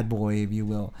 This bad boy, if you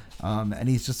will. And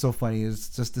he's just so funny.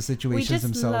 It's just the situations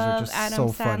themselves are just Adam so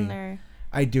Sandler. funny.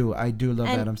 I do love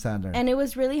Adam Sandler. And it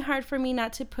was really hard for me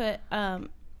not to put a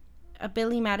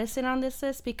Billy Madison on this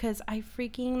list because I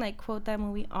freaking like quote that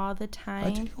movie all the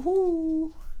time.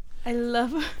 I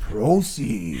love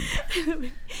proceed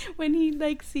when he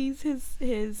like sees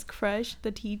his crush,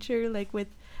 the teacher, like with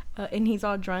and he's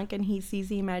all drunk and he sees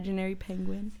the imaginary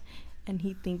penguin and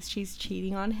he thinks she's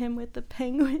cheating on him with the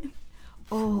penguin.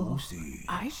 Oh, proceed.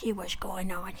 I see what's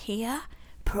going on here.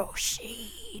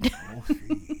 Proceed.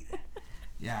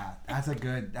 Yeah, that's a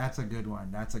good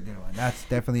one. That's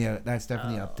definitely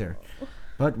up there.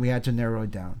 But we had to narrow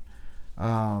it down.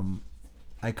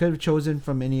 I could have chosen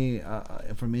from any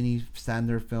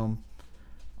Sandler film,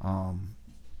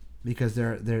 because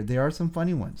there are some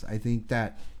funny ones. I think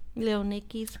that Little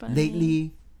Nicky's funny.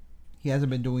 Lately, he hasn't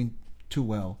been doing too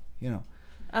well, you know.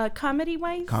 Comedy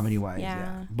wise,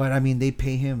 yeah. But I mean, they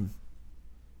pay him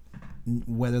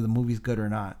whether the movie's good or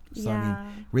not. So I mean,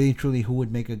 really truly, who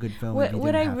would make a good film?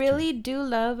 What I really do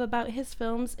love about his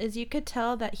films is you could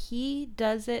tell that he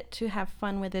does it to have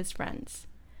fun with his friends.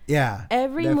 Yeah.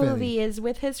 Every movie is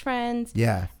with his friends.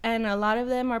 Yeah. And a lot of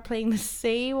them are playing the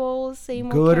same old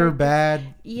good or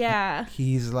bad. Yeah.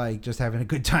 He's like just having a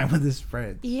good time with his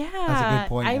friends. Yeah. That's a good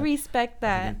point. I respect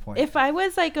that. If I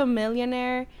was like a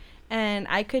millionaire and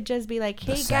I could just be like,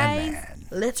 hey guys,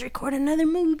 let's record another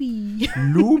movie.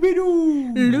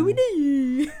 Loobidoo.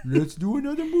 Let's do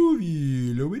another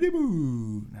movie.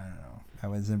 Loobidoo. No. I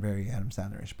wasn't very Adam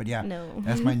Sandler-ish, but yeah,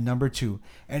 that's my number 2.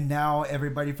 And now,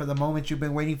 everybody, for the moment you've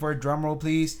been waiting for, a drum roll,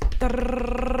 please.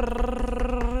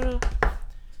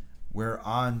 We're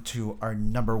on to our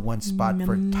number 1 spot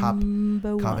for top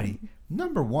comedy.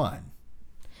 Number 1.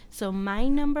 So my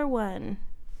number 1.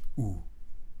 Ooh.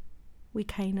 We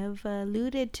kind of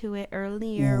alluded to it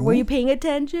earlier. Ooh. Were you paying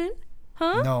attention?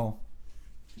 Huh? No.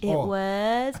 It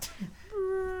was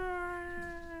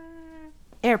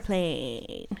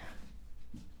Airplane.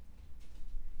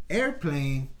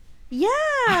 Airplane. Yeah.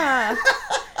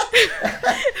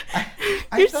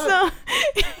 I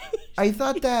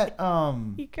thought that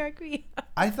you crack me up.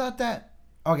 I thought that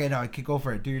okay, no, I could go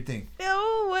for it. Do your thing.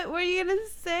 No, what were you gonna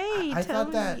say? I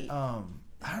thought that I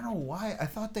don't know why. I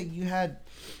thought that you had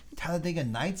Talladega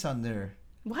Nights on there.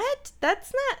 What?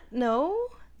 That's not No.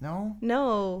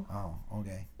 Oh,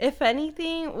 okay. If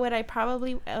anything, what I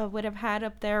probably would have had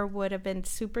up there would have been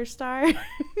Superstar.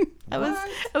 I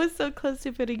was so close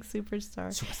to putting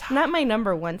Superstar. Not my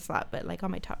number 1 slot, but like on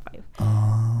my top 5.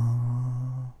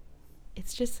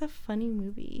 It's just a funny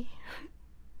movie.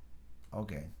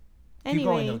 Okay.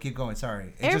 Anyway, keep going.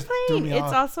 Sorry. Airplane.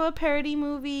 It's also a parody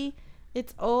movie.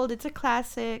 It's old. It's a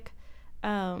classic.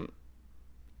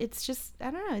 It's just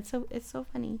I don't know. It's so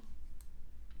funny.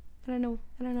 I don't know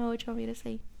what you want me to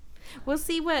say. We'll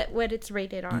see what it's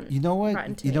rated on. You know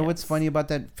what? You know what's funny about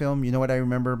that film? You know what I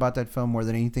remember about that film more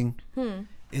than anything?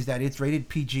 Is that it's rated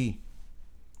PG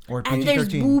or PG-13. And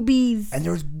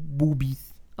there's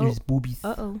boobies. There's boobies.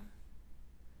 Uh-oh.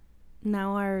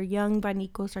 now our young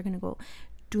banicos are gonna go,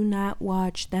 do not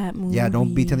watch that movie. Yeah,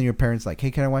 don't be telling your parents like,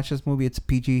 hey, can I watch this movie? It's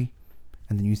PG.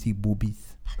 And then you see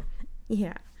boobies.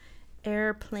 Yeah.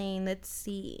 Airplane, let's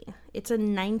see. It's a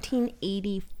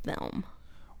 1980 film.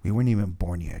 We weren't even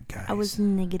born yet, guys. I was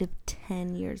negative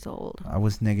 10 years old. I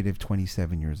was negative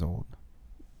 27 years old.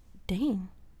 Dang.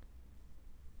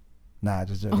 Nah,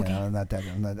 just Okay. yeah, I'm not that.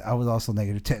 I was also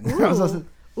negative 10. Ooh. I was also,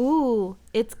 Ooh,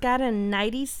 it's got a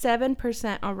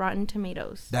 97% on Rotten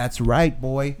Tomatoes. that's right,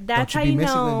 boy. That's Don't how you you be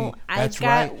missing know me. I've That's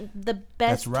got right. the best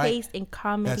That's right. taste in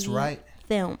comedy That's right.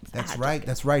 films. That's Ah, right. just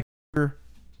That's right. kidding.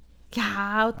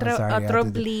 Yeah, I'm sorry, I otro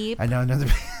have to do- bleep. I know another.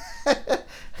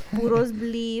 Puros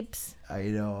bleeps. I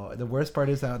know. The worst part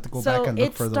is I have to go So back and look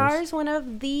it for those. stars one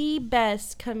of the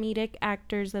best comedic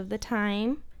actors of the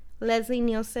time, Leslie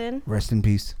Nielsen. Rest in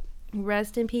peace.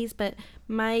 Rest in peace. But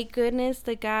my goodness,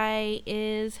 the guy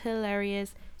is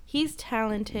hilarious. He's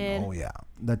talented. Oh yeah,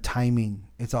 the timing.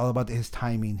 It's all about his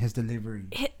timing, his delivery.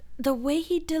 The way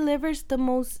he delivers the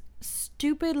most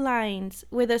stupid lines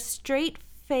with a straight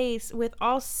face, with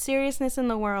all seriousness in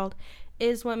the world,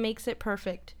 is what makes it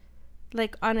perfect.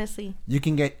 Like, honestly. You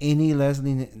can get any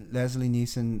Leslie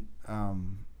Nielsen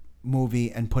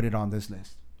movie and put it on this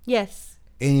list. Yes.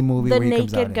 Any movie The where he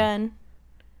comes out Naked in. Gun.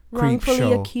 Creep Wrongfully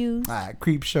Show. Accused.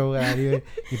 Creep Show.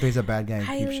 He plays a bad guy in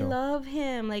I Creep Show. love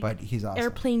him. Like, But he's awesome.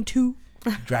 Airplane 2.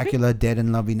 Dracula, Dead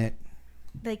and Loving It.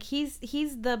 Like, he's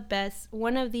the best.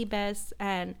 One of the best.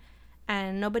 And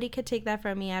nobody could take that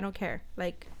from me. I don't care.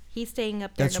 Like, he's staying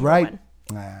up there. That's number right. one.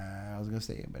 I was gonna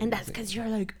say it, but And that's because you're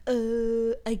like,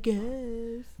 I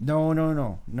guess.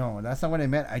 No. That's not what I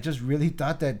meant. I just really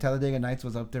thought that Talladega Nights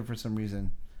was up there for some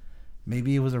reason.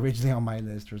 Maybe it was originally on my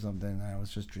list or something. I was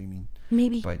just dreaming.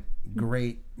 Maybe. But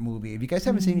great movie. If you guys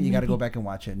haven't seen it, you got to go back and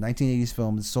watch it. 1980s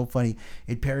film. It's so funny.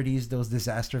 It parodies those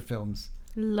disaster films.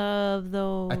 Love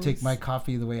those. I take my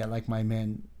coffee the way I like my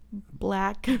men.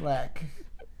 Black.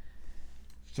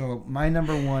 So my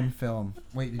number one film.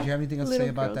 Wait, did you have anything else to say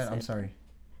Little about girl that? I'm said. sorry.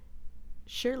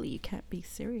 Surely you can't be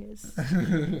serious.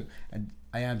 And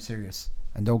I am serious.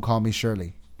 And don't call me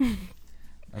Shirley.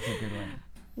 That's a good one.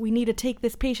 We need to take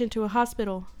this patient to a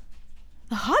hospital.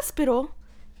 A hospital?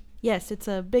 Yes, it's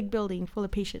a big building full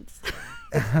of patients.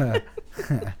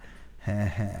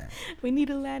 We need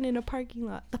to land in a parking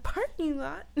lot. The parking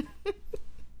lot?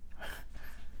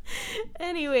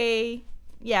 Anyway,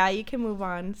 yeah, you can move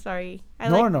on. Sorry.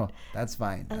 No. That's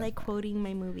fine. I like quoting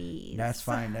my movies. That's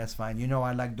fine. You know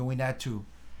I like doing that too.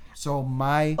 So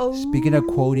my Oh, speaking of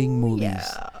quoting movies.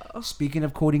 yeah. Speaking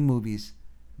of quoting movies,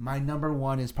 my number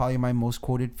one is probably my most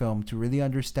quoted film. To really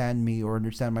understand me or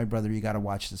understand my brother, you got to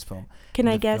watch this film. Can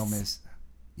I The guess? film is,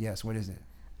 yes, what is it?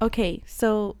 Okay,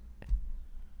 so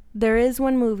there is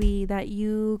one movie that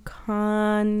you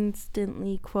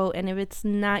constantly quote, and if it's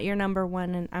not your number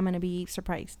one, and I'm going to be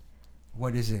surprised.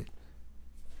 What is it?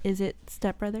 Is it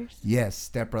Step Brothers? Yes,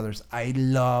 Step Brothers. I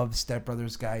love Step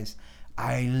Brothers, guys.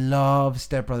 I love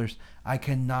Step Brothers. I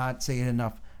cannot say it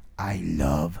enough. I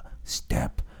love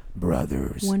Step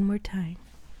Brothers. One more time.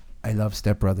 I love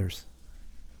Step Brothers.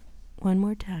 One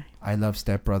more time. I love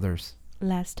Step Brothers.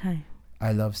 Last time.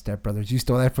 I love Step Brothers. You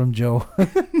stole that from Joe.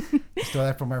 You stole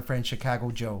that from our friend Chicago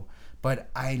Joe. But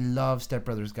I love Step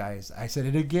Brothers, guys. I said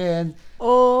it again.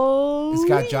 Oh, It's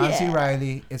got John C.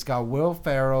 Reilly. It's got Will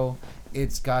Ferrell.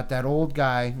 It's got that old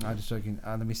guy. I'm just joking.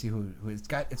 Let me see who it's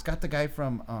got. It's got the guy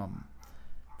from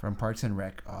Parks and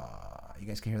Rec. You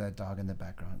guys can hear that dog in the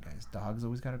background, guys. Dogs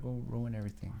always gotta go ruin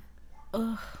everything.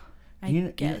 Ugh, I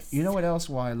guess. You know what else?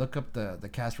 While I look up the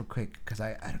cast real quick, because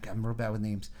I'm real bad with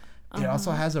names. It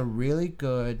also Uh-huh. has a really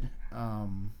good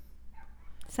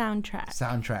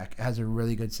Soundtrack. It has a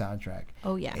really good soundtrack.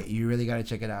 Oh, yeah. You really got to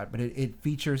check it out. But it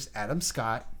features Adam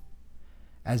Scott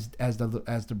as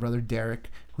the brother Derek,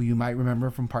 who you might remember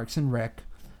from Parks and Rec,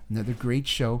 another great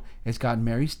show. It's got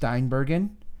Mary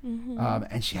Steenburgen,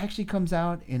 and she actually comes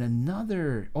out in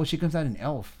another. Oh, she comes out in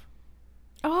Elf.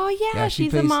 Oh, yeah. She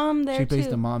She's plays, a mom there, She plays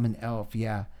too. the mom in Elf.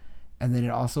 Yeah, and then it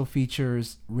also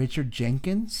features Richard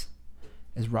Jenkins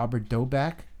as Robert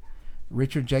Doback.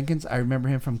 Richard Jenkins, I remember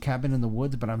him from Cabin in the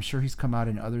Woods, but I'm sure he's come out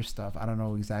in other stuff. I don't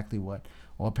know exactly what.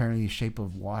 Well, apparently Shape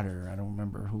of Water. I don't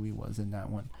remember who he was in that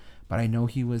one. But I know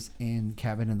he was in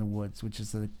Cabin in the Woods, which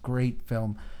is a great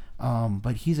film.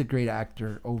 But he's a great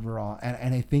actor overall.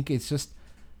 And I think it's just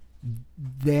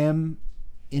them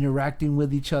interacting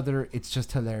with each other. It's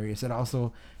just hilarious. It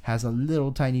also has a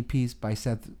little tiny piece by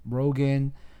Seth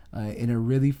Rogen in a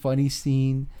really funny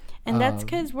scene. And that's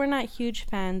because we're not huge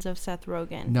fans of Seth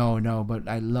Rogen. No, but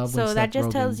I love when So that Seth just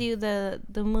Rogen, tells you the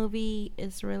movie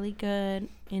is really good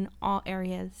in all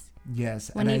areas.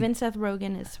 Yes. When even Seth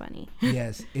Rogen is funny.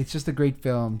 Yes, it's just a great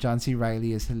film. John C.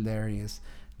 Reilly is hilarious.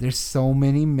 There's so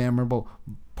many memorable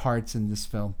parts in this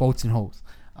film. Boats and hoes.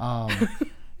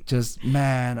 Just,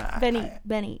 man.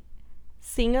 Benny,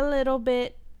 sing a little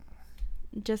bit.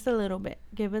 Just a little bit.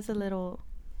 Give us a little.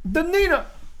 Danita!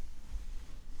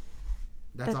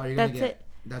 That's all you're going to get. It.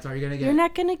 That's all you're going to get. You're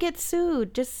not going to get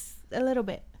sued. Just a little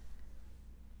bit.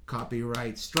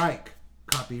 Copyright strike.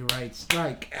 Copyright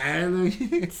strike.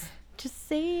 Just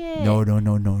say it.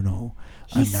 No.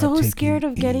 He's so scared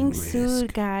of getting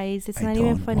sued, guys. It's not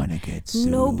even funny.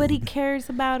 Nobody cares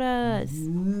about us.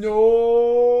 Nobody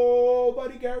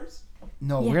cares.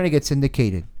 No, we're going to get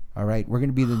syndicated. All right? We're going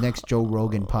to be the next Joe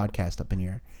Rogan podcast up in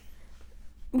here.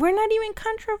 We're not even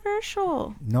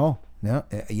controversial. No.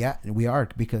 Yeah, we are,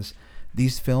 because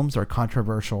these films are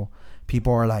controversial.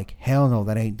 People are like, hell no,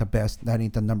 that ain't the best. That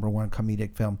ain't the number one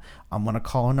comedic film. I'm going to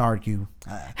call and argue.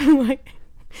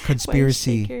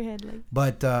 Conspiracy. Your head like?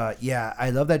 But yeah, I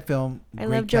love that film. I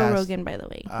love Joe Rogan, by the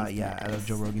way. Yeah, I love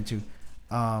Joe Rogan too.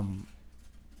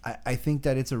 I think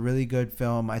that it's a really good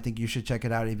film. I think you should check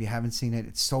it out if you haven't seen it.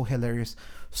 It's so hilarious.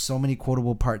 So many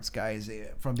quotable parts, guys,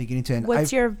 from beginning to end.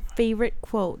 What's your favorite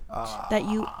quote that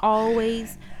you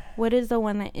always... What is the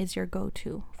one that is your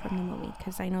go-to from the movie?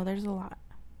 Because I know there's a lot.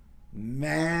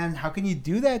 Man, how can you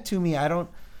do that to me? I don't...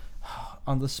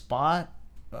 On the spot...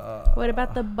 what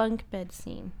about the bunk bed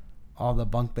scene? Oh, the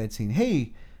bunk bed scene.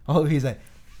 Hey! Oh, he's like...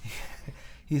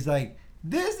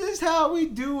 This is how we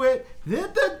do it.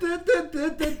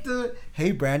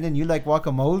 Hey, Brandon, you like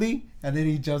guacamole? And then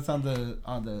he jumps on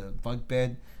the bunk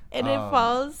bed. And it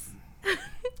falls.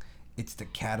 It's the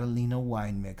Catalina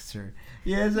wine mixer.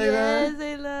 Yes,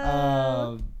 I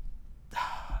love.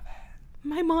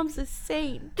 My mom's a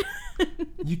saint.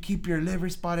 You keep your liver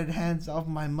spotted hands off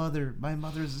my mother. My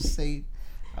mother's a saint.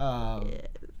 Oh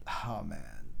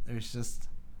man, there's just.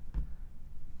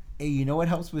 Hey, you know what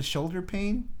helps with shoulder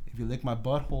pain? If you lick my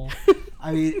butthole.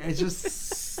 I mean, it's just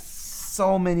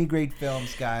so many great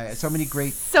films, guys. So many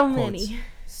great quotes.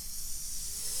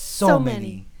 So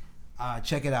many.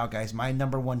 Check it out, guys. My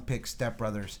number one pick, Step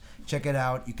Brothers. Check it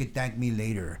out. You can thank me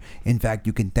later. In fact,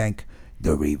 you can thank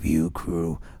the Review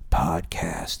Crew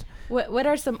podcast. What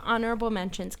are some honorable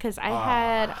mentions? Because I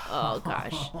had... Oh,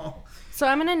 gosh. So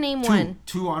I'm going to name one.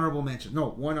 Two honorable mentions. No,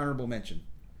 one honorable mention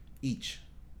each.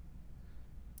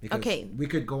 Because okay. We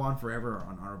could go on forever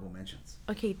on honorable mentions.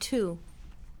 Okay, two.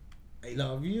 I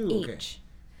love you. Each. Okay.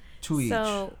 Two each.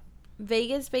 So,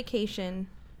 Vegas Vacation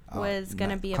was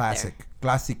going to be classic. up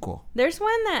there. Classico. There's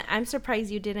one that I'm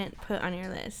surprised you didn't put on your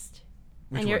list.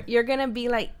 Which and you're going to be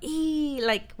like, ee,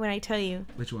 like when I tell you.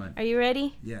 Which one? Are you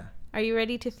ready? Yeah. Are you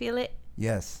ready to feel it?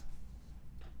 Yes.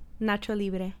 Nacho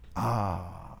Libre.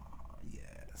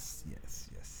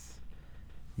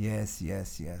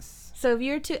 Yes. So if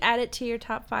you were to add it to your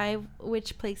top 5,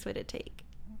 which place would it take?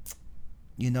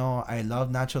 You know, I love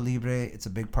Nacho Libre. It's a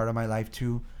big part of my life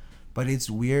too. But it's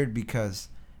weird because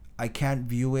I can't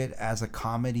view it as a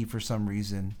comedy for some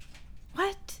reason.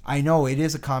 What? I know it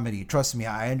is a comedy. Trust me,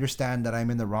 I understand that I'm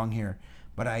in the wrong here.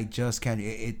 But I just can't.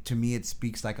 To me, it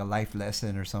speaks like a life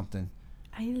lesson or something.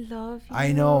 I love you.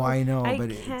 I know. I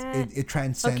but it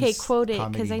transcends. Okay, quote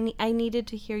it, because comedy. I needed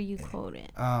to hear you quote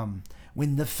it.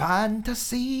 When the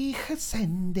fantasy has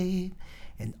ended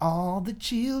and all the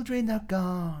children are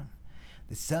gone,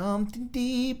 there's something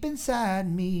deep inside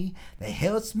me that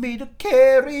helps me to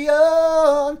carry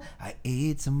on. I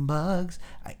ate some bugs,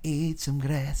 I ate some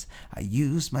grass, I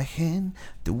used my hand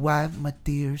to wipe my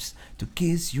tears, to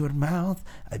kiss your mouth,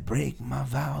 I break my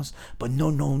vows. But no,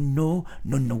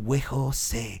 way,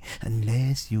 Jose,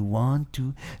 unless you want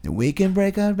to, then we can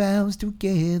break our vows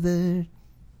together.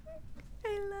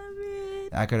 I love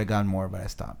it. I could have gone more, but I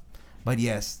stopped. But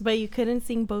yes. But you couldn't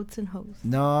sing Boats and Hoes.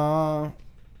 No,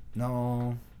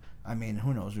 I mean,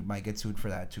 who knows? We might get sued for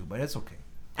that too, but it's okay.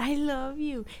 I love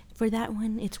you. For that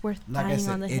one, it's worth dying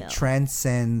on the hill. It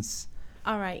transcends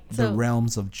all right, the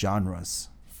realms of genres.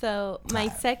 So my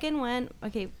second one,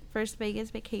 okay, first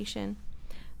Vegas Vacation.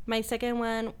 My second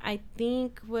one, I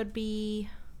think, would be...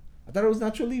 I thought it was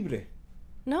Nacho Libre.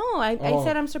 No, I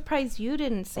said I'm surprised you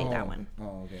didn't say that one.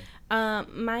 Oh, okay.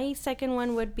 My second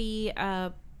one would be,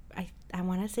 I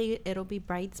want to say it'll be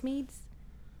Bridesmaids.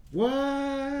 What?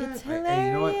 It's hilarious.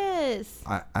 You know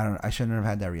what? I don't. I shouldn't have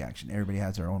had that reaction. Everybody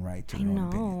has their own right to their own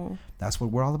opinion. That's what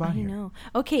we're all about here. I know.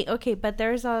 Okay, but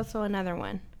there's also another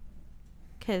one.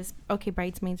 Because,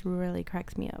 Bridesmaids really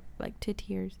cracks me up, like to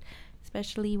tears.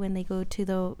 Especially when they go to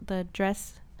the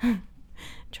dress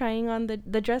trying on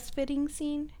the dress fitting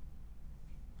scene.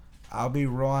 I'll be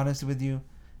real honest with you.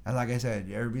 And like I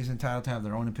said, everybody's entitled to have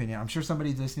their own opinion. I'm sure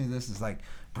somebody listening to this is like,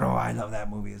 bro, I love that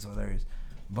movie. It's hilarious.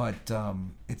 But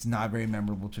it's not very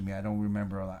memorable to me. I don't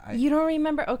remember a lot. You don't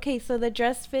remember? Okay, so the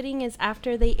dress fitting is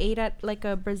after they ate at like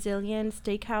a Brazilian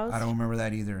steakhouse. I don't remember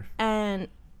that either. And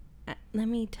let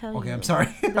me tell you. Okay, I'm sorry.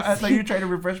 I thought you were trying to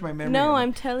refresh my memory. No,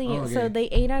 I'm telling you. Okay. So they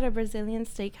ate at a Brazilian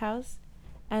steakhouse,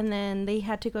 and then they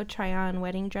had to go try on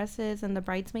wedding dresses and the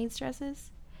bridesmaids'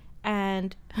 dresses.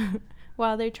 And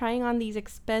while they're trying on these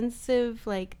expensive,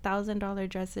 like $1,000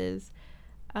 dresses,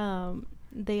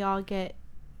 they all get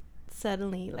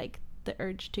suddenly like the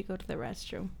urge to go to the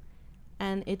restroom.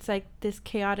 And it's like this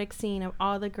chaotic scene of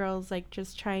all the girls like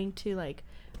just trying to like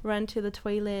run to the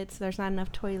toilets. There's not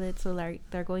enough toilets, so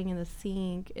they're going in the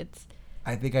sink.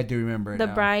 I think I do remember it the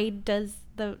now. bride does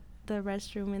the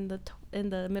restroom in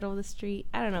the middle of the street.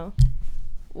 I don't know.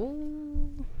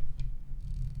 Ooh.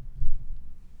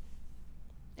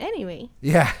 Anyway.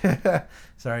 Yeah.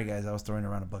 Sorry, guys. I was throwing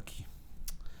around a bucky.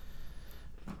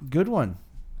 Good one.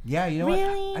 Yeah, you know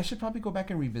Really? what? I should probably go back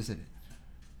and revisit it.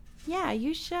 Yeah,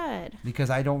 you should.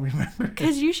 Because I don't remember it.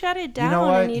 Because you shut it down You know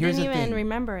what? and you Here's didn't the even thing.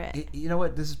 remember it. You know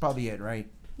what? This is probably it, right?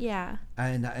 Yeah.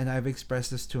 And I've expressed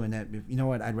this to Annette. You know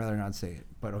what? I'd rather not say it.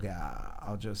 But okay,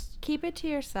 I'll just... Keep it to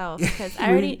yourself, because You I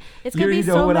already... already- It's you going to already be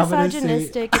know so what I'm gonna say.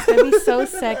 misogynistic. It's going to be so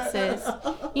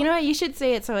sexist. You know what? You should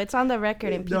say it so it's on the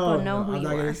record and people know who I'm you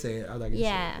not are. going to say it. I'm not going to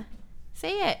Yeah.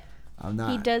 Say it. I'm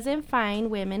not. He doesn't find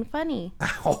women funny.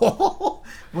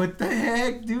 What the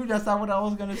heck, dude? That's not what I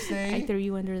was going to say. I threw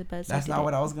you under the bus. That's not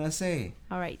what I was going to say.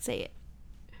 All right, say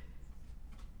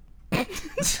it.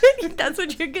 That's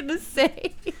what you're going to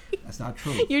say. That's not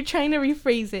true. You're trying to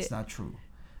rephrase it. It's not true.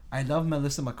 I love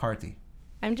Melissa McCarthy.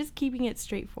 I'm just keeping it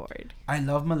straightforward. I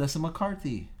love Melissa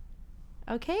McCarthy.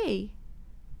 Okay.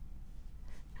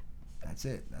 That's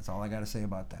it. That's all I got to say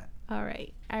about that. All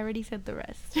right. I already said the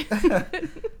rest.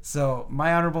 So,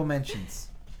 my honorable mentions.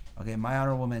 Okay, my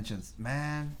honorable mentions.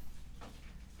 Man,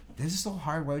 this is so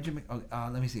hard. Why would you make...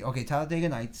 let me see. Okay, Talladega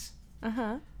Nights. Uh-huh.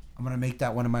 I'm going to make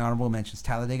that one of my honorable mentions.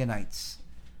 Talladega Nights.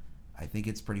 I think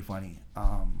it's pretty funny.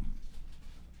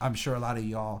 I'm sure a lot of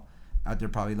y'all out there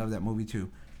probably love that movie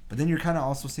too. But then you're kind of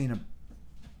also seeing a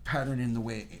pattern in the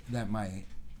way that my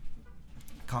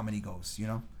comedy goes, you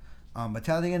know? But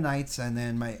Talladega Nights, and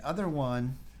then my other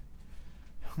one...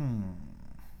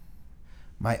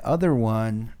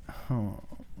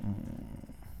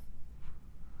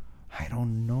 I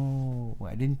don't know.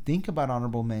 I didn't think about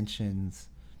honorable mentions.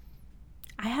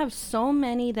 I have so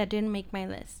many that didn't make my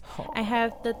list. I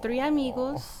have the Three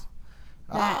Amigos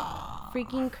that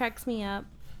freaking cracks me up.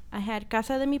 I had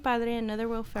Casa de mi Padre, another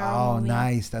Will Ferrell movie.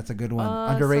 Nice. That's a good one. Oh,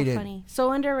 Underrated. So funny.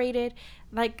 So underrated.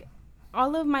 Like,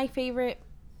 all of my favorite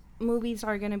movies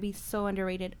are going to be so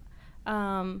underrated.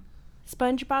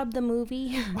 SpongeBob the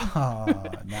movie. Oh,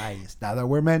 nice. Now that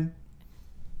we're men.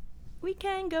 We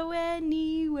can go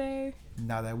anywhere.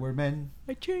 Now that we're men.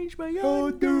 I changed my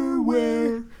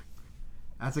Underwear.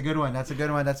 That's a good one. That's a good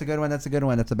one. That's a good one. That's a good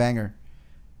one. That's a banger.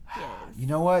 Yes. You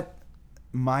know what?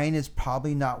 Mine is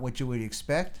probably not what you would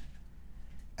expect.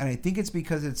 And I think it's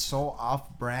because it's so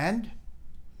off-brand.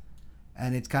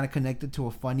 And it's kind of connected to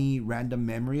a funny random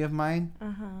memory of mine.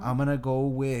 Uh-huh. I'm going to go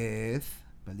with,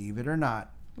 believe it or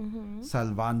not,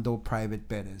 Salvando Private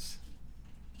Perez.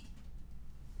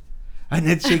 And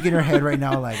it's shaking her head right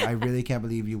now like, I really can't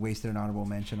believe you wasted an honorable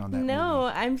mention on that No,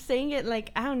 movie. I'm saying it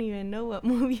like I don't even know what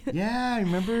movie. Yeah,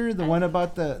 remember the one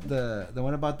about the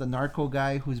one about the narco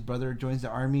guy whose brother joins the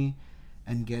army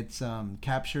and gets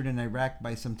captured in Iraq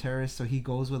by some terrorists, so he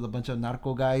goes with a bunch of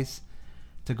narco guys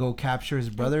to go capture his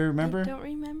brother, remember? I don't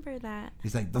remember that.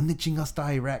 He's like, ¿Dónde chingas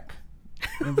está Iraq?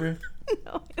 Remember?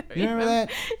 No, I don't You remember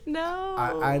that? No.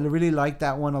 I really like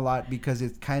that one a lot because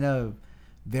it's kind of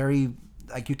very,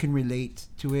 like, you can relate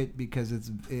to it because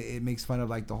it makes fun of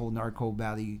like the whole narco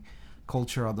valley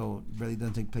culture, although it really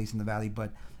doesn't take place in the valley,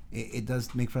 but it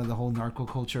does make fun of the whole narco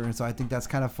culture, and so I think that's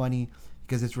kind of funny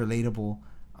because it's relatable.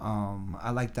 I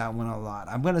like that one a lot.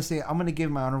 I'm gonna give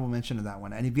my honorable mention to that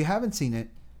one, and if you haven't seen it,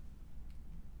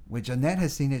 which Annette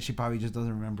has seen it, she probably just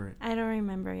doesn't remember it, I don't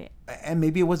remember it. and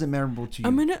maybe it wasn't memorable to you.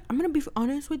 I'm gonna be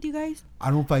honest with you guys. I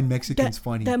don't find Mexicans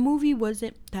funny. That movie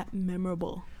wasn't that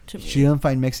memorable to me. She doesn't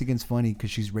find Mexicans funny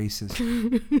because she's racist.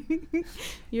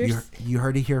 You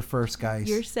heard it here first, guys.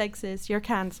 You're sexist. You're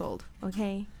canceled.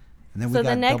 Okay. And then we So got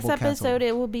the next double episode, canceled.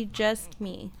 it will be just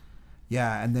me.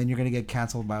 Yeah, and then you're gonna get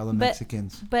canceled by all the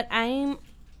Mexicans. But I'm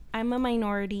a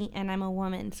minority and I'm a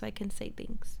woman, so I can say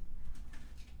things.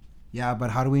 Yeah,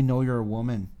 but how do we know you're a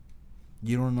woman?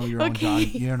 You don't know your own job.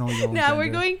 You don't know your own Now gender. we're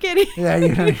going kidding. Yeah,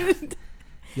 you know.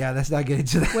 Yeah, let's not get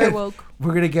into that. We're woke.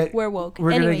 We're gonna get. We're woke.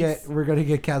 We're Anyways. gonna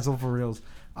get canceled for reals.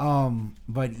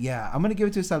 But yeah, I'm gonna give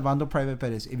it to Salvando Private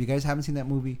Perez. If you guys haven't seen that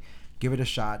movie, give it a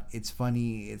shot. It's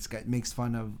funny. Makes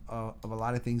fun of a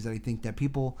lot of things that I think that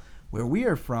people where we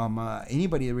are from,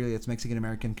 anybody really that's Mexican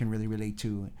American can really relate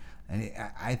to, and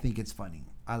I think it's funny.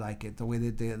 I like it. The way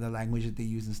that the language that they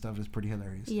use and stuff is pretty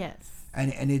hilarious. Yes.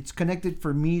 And it's connected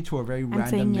for me to a very I'm random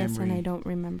saying memory. yes, and I don't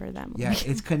remember that movie. Yeah,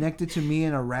 it's connected to me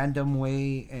in a random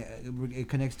way. It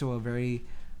connects to a very,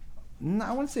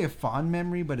 I wouldn't say a fond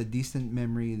memory, but a decent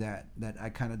memory that I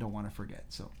kind of don't want to forget.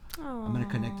 So I'm going to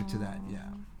connect it to that, yeah.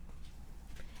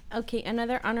 Okay,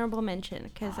 another honorable mention,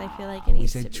 because I feel like We it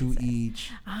needs to said be two said.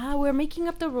 each. We're making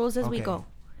up the rules as we Okay, go.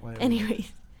 whatever.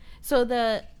 Anyways, so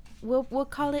we'll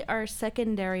call it our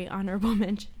secondary honorable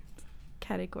mention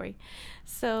category.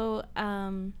 So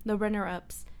the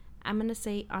runner-ups, I'm gonna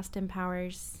say Austin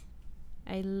Powers.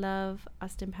 I love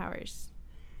Austin Powers.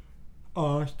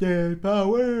 Austin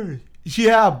Powers.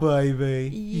 Yeah, baby.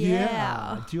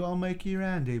 Yeah. Do I make you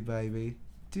Randy, baby?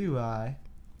 Do I?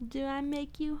 Do I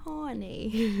make you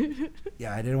horny?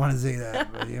 Yeah, I didn't want to say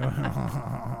that. But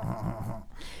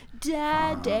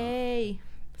Daddy.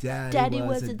 Daddy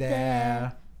wasn't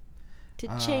there to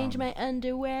change my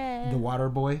underwear. The Water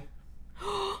Boy.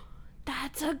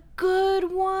 That's a good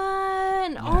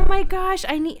one. Yeah. Oh my gosh.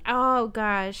 Oh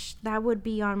gosh. That would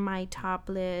be on my top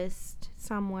list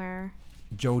somewhere.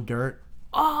 Joe Dirt.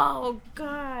 Oh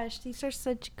gosh. These are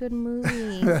such good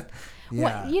movies.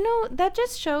 Yeah. What, that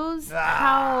just shows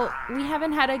how we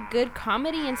haven't had a good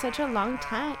comedy in such a long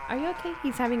time. Are you okay?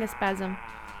 He's having a spasm.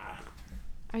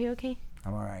 Are you okay?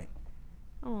 I'm all right.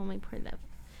 Oh, my poor love.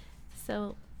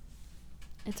 So,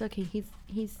 it's okay.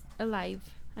 He's alive.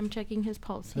 I'm checking his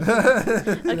pulse.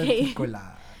 Okay.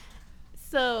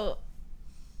 So,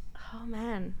 oh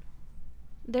man,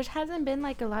 there hasn't been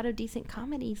like a lot of decent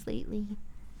comedies lately.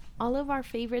 All of our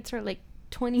favorites are like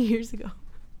 20 years ago,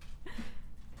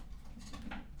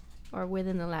 or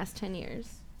within the last 10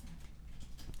 years.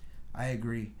 I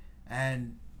agree,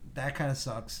 and that kind of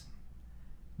sucks.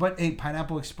 But hey,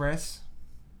 Pineapple Express.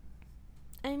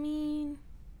 I mean,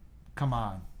 Come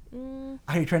on.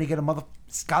 Are you trying to get a mother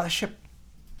scholarship?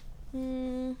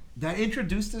 That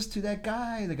introduced us to that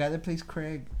guy, the guy that plays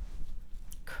Craig.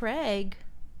 Craig.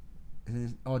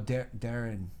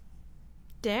 Darren.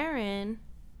 Darren.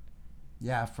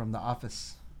 Yeah, from The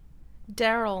Office.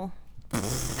 Daryl.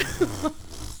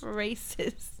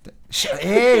 Racist.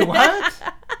 Hey, what?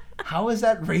 How is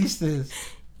that racist?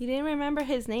 You didn't remember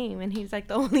his name, and he's like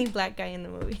the only black guy in the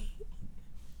movie.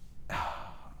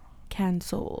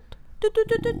 Cancelled.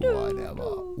 Whatever.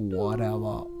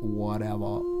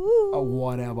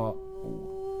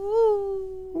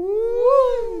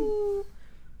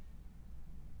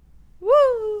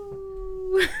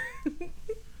 Woo.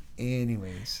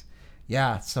 Anyways,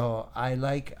 yeah. So I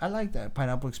like that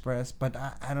Pineapple Express, but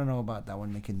I don't know about that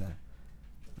one making the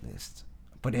list.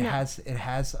 But it has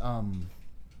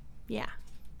Yeah.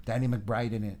 Danny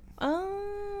McBride in it.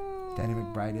 Oh. Danny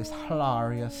McBride is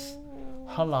hilarious.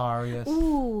 Hilarious.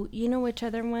 Ooh, you know which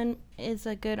other one is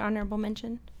a good honorable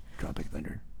mention? Tropic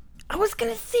Thunder. I was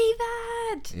gonna say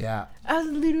that. Yeah. I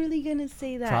was literally gonna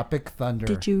say that. Tropic Thunder.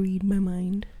 Did you read my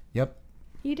mind? Yep.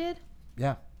 You did?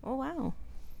 Yeah. Oh wow.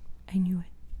 I knew it.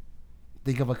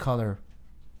 Think of a color.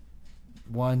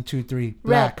 1, 2, 3.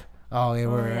 Black. Oh,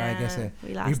 yeah, I guess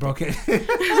we broke it. It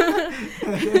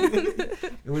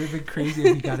would have been crazy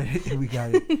if we got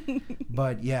it.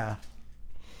 But yeah.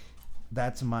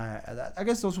 That's I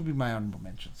guess those would be my honorable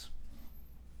mentions.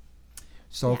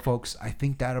 So, folks, I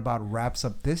think that about wraps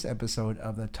up this episode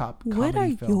of the top comedy What are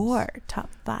films. your top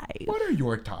 5? What are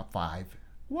your top 5?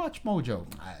 Watch Mojo.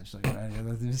 Actually, that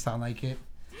doesn't sound like it.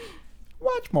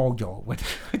 Watch Mojo. What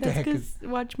the heck is?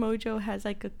 Watch Mojo has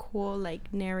like a cool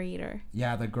like narrator.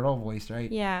 Yeah, the girl voice,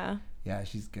 right? Yeah. Yeah,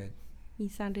 she's good. He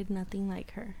sounded nothing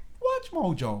like her. Watch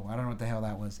Mojo. I don't know what the hell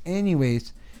that was.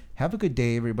 Anyways, have a good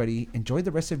day, everybody. Enjoy the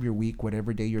rest of your week,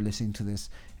 whatever day you're listening to this.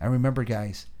 And remember,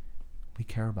 guys, we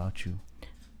care about you.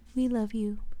 We love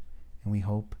you. And we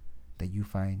hope that you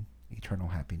find eternal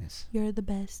happiness. You're the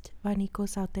best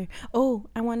Vanicos out there. Oh,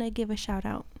 I want to give a shout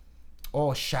out.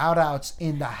 Oh, shout outs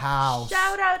in the house.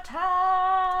 Shout out time.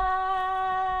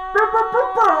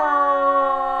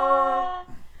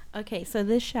 Okay, so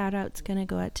this shout out's going to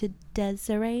go out to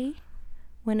Desiree,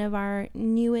 one of our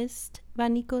newest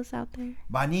Vanicos out there.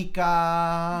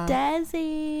 Vanica.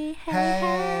 Desi.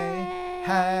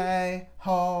 Hey,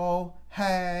 ho,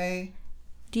 hey.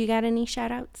 Do you got any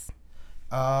shout outs?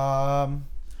 I'd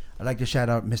like to shout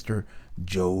out Mr.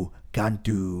 Joe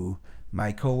Cantu,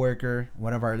 my coworker,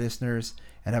 one of our listeners,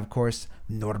 and of course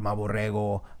Norma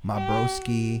Borrego, my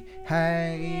broski.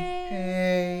 Hey.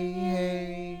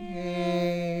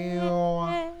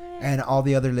 And all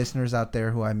the other listeners out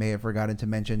there who I may have forgotten to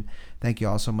mention, thank you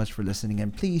all so much for listening,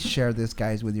 and please share this,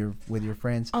 guys, with your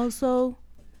friends. Also,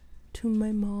 to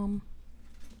my mom,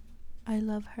 I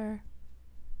love her.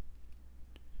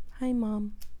 Hi,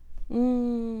 Mom.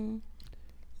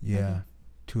 Yeah,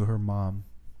 to her mom.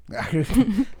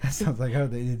 That sounds like how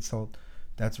they insult.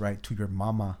 That's right, to your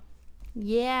mama.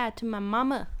 Yeah, to my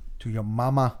mama. To your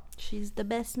mama. She's the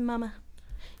best mama.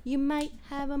 You might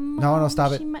have a mom. No,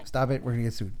 stop it. Stop it. We're going to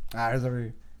get sued. There's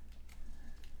over.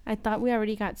 I thought we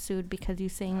already got sued because you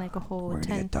sang like a whole We're 10.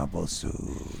 going to get double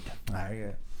sued.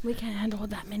 We can't handle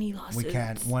that many lawsuits. We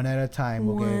can't. One at a time.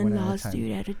 Okay, one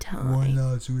lawsuit at a time. One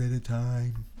lawsuit at a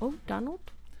time. Oh,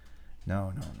 Donald?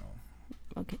 No.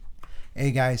 Okay.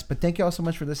 Hey guys, but thank you all so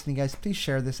much for listening, guys. Please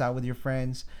share this out with your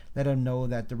friends. Let them know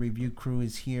that the review crew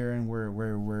is here and we're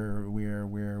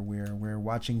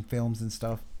watching films and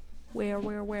stuff. Where?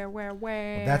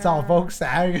 Well, that's all, folks.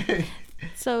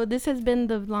 So this has been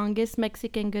the longest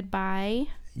Mexican goodbye.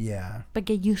 Yeah. But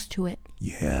get used to it.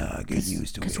 Yeah, get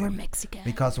used to it. Because we're Mexican.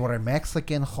 Because we're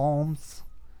Mexican, Holmes.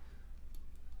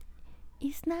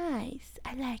 It's nice.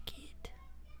 I like it.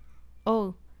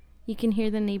 Oh, you can hear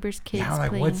the neighbor's kids yeah, I'm like,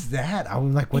 playing. what's that?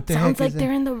 I'm like, what the heck? It sounds like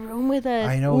they're in the room with us.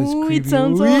 I know, it's creepy. It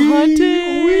sounds all haunted.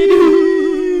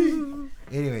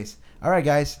 Anyways, all right,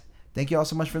 guys. Thank you all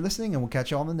so much for listening, and we'll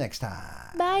catch you all the next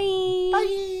time. Bye.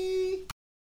 Bye.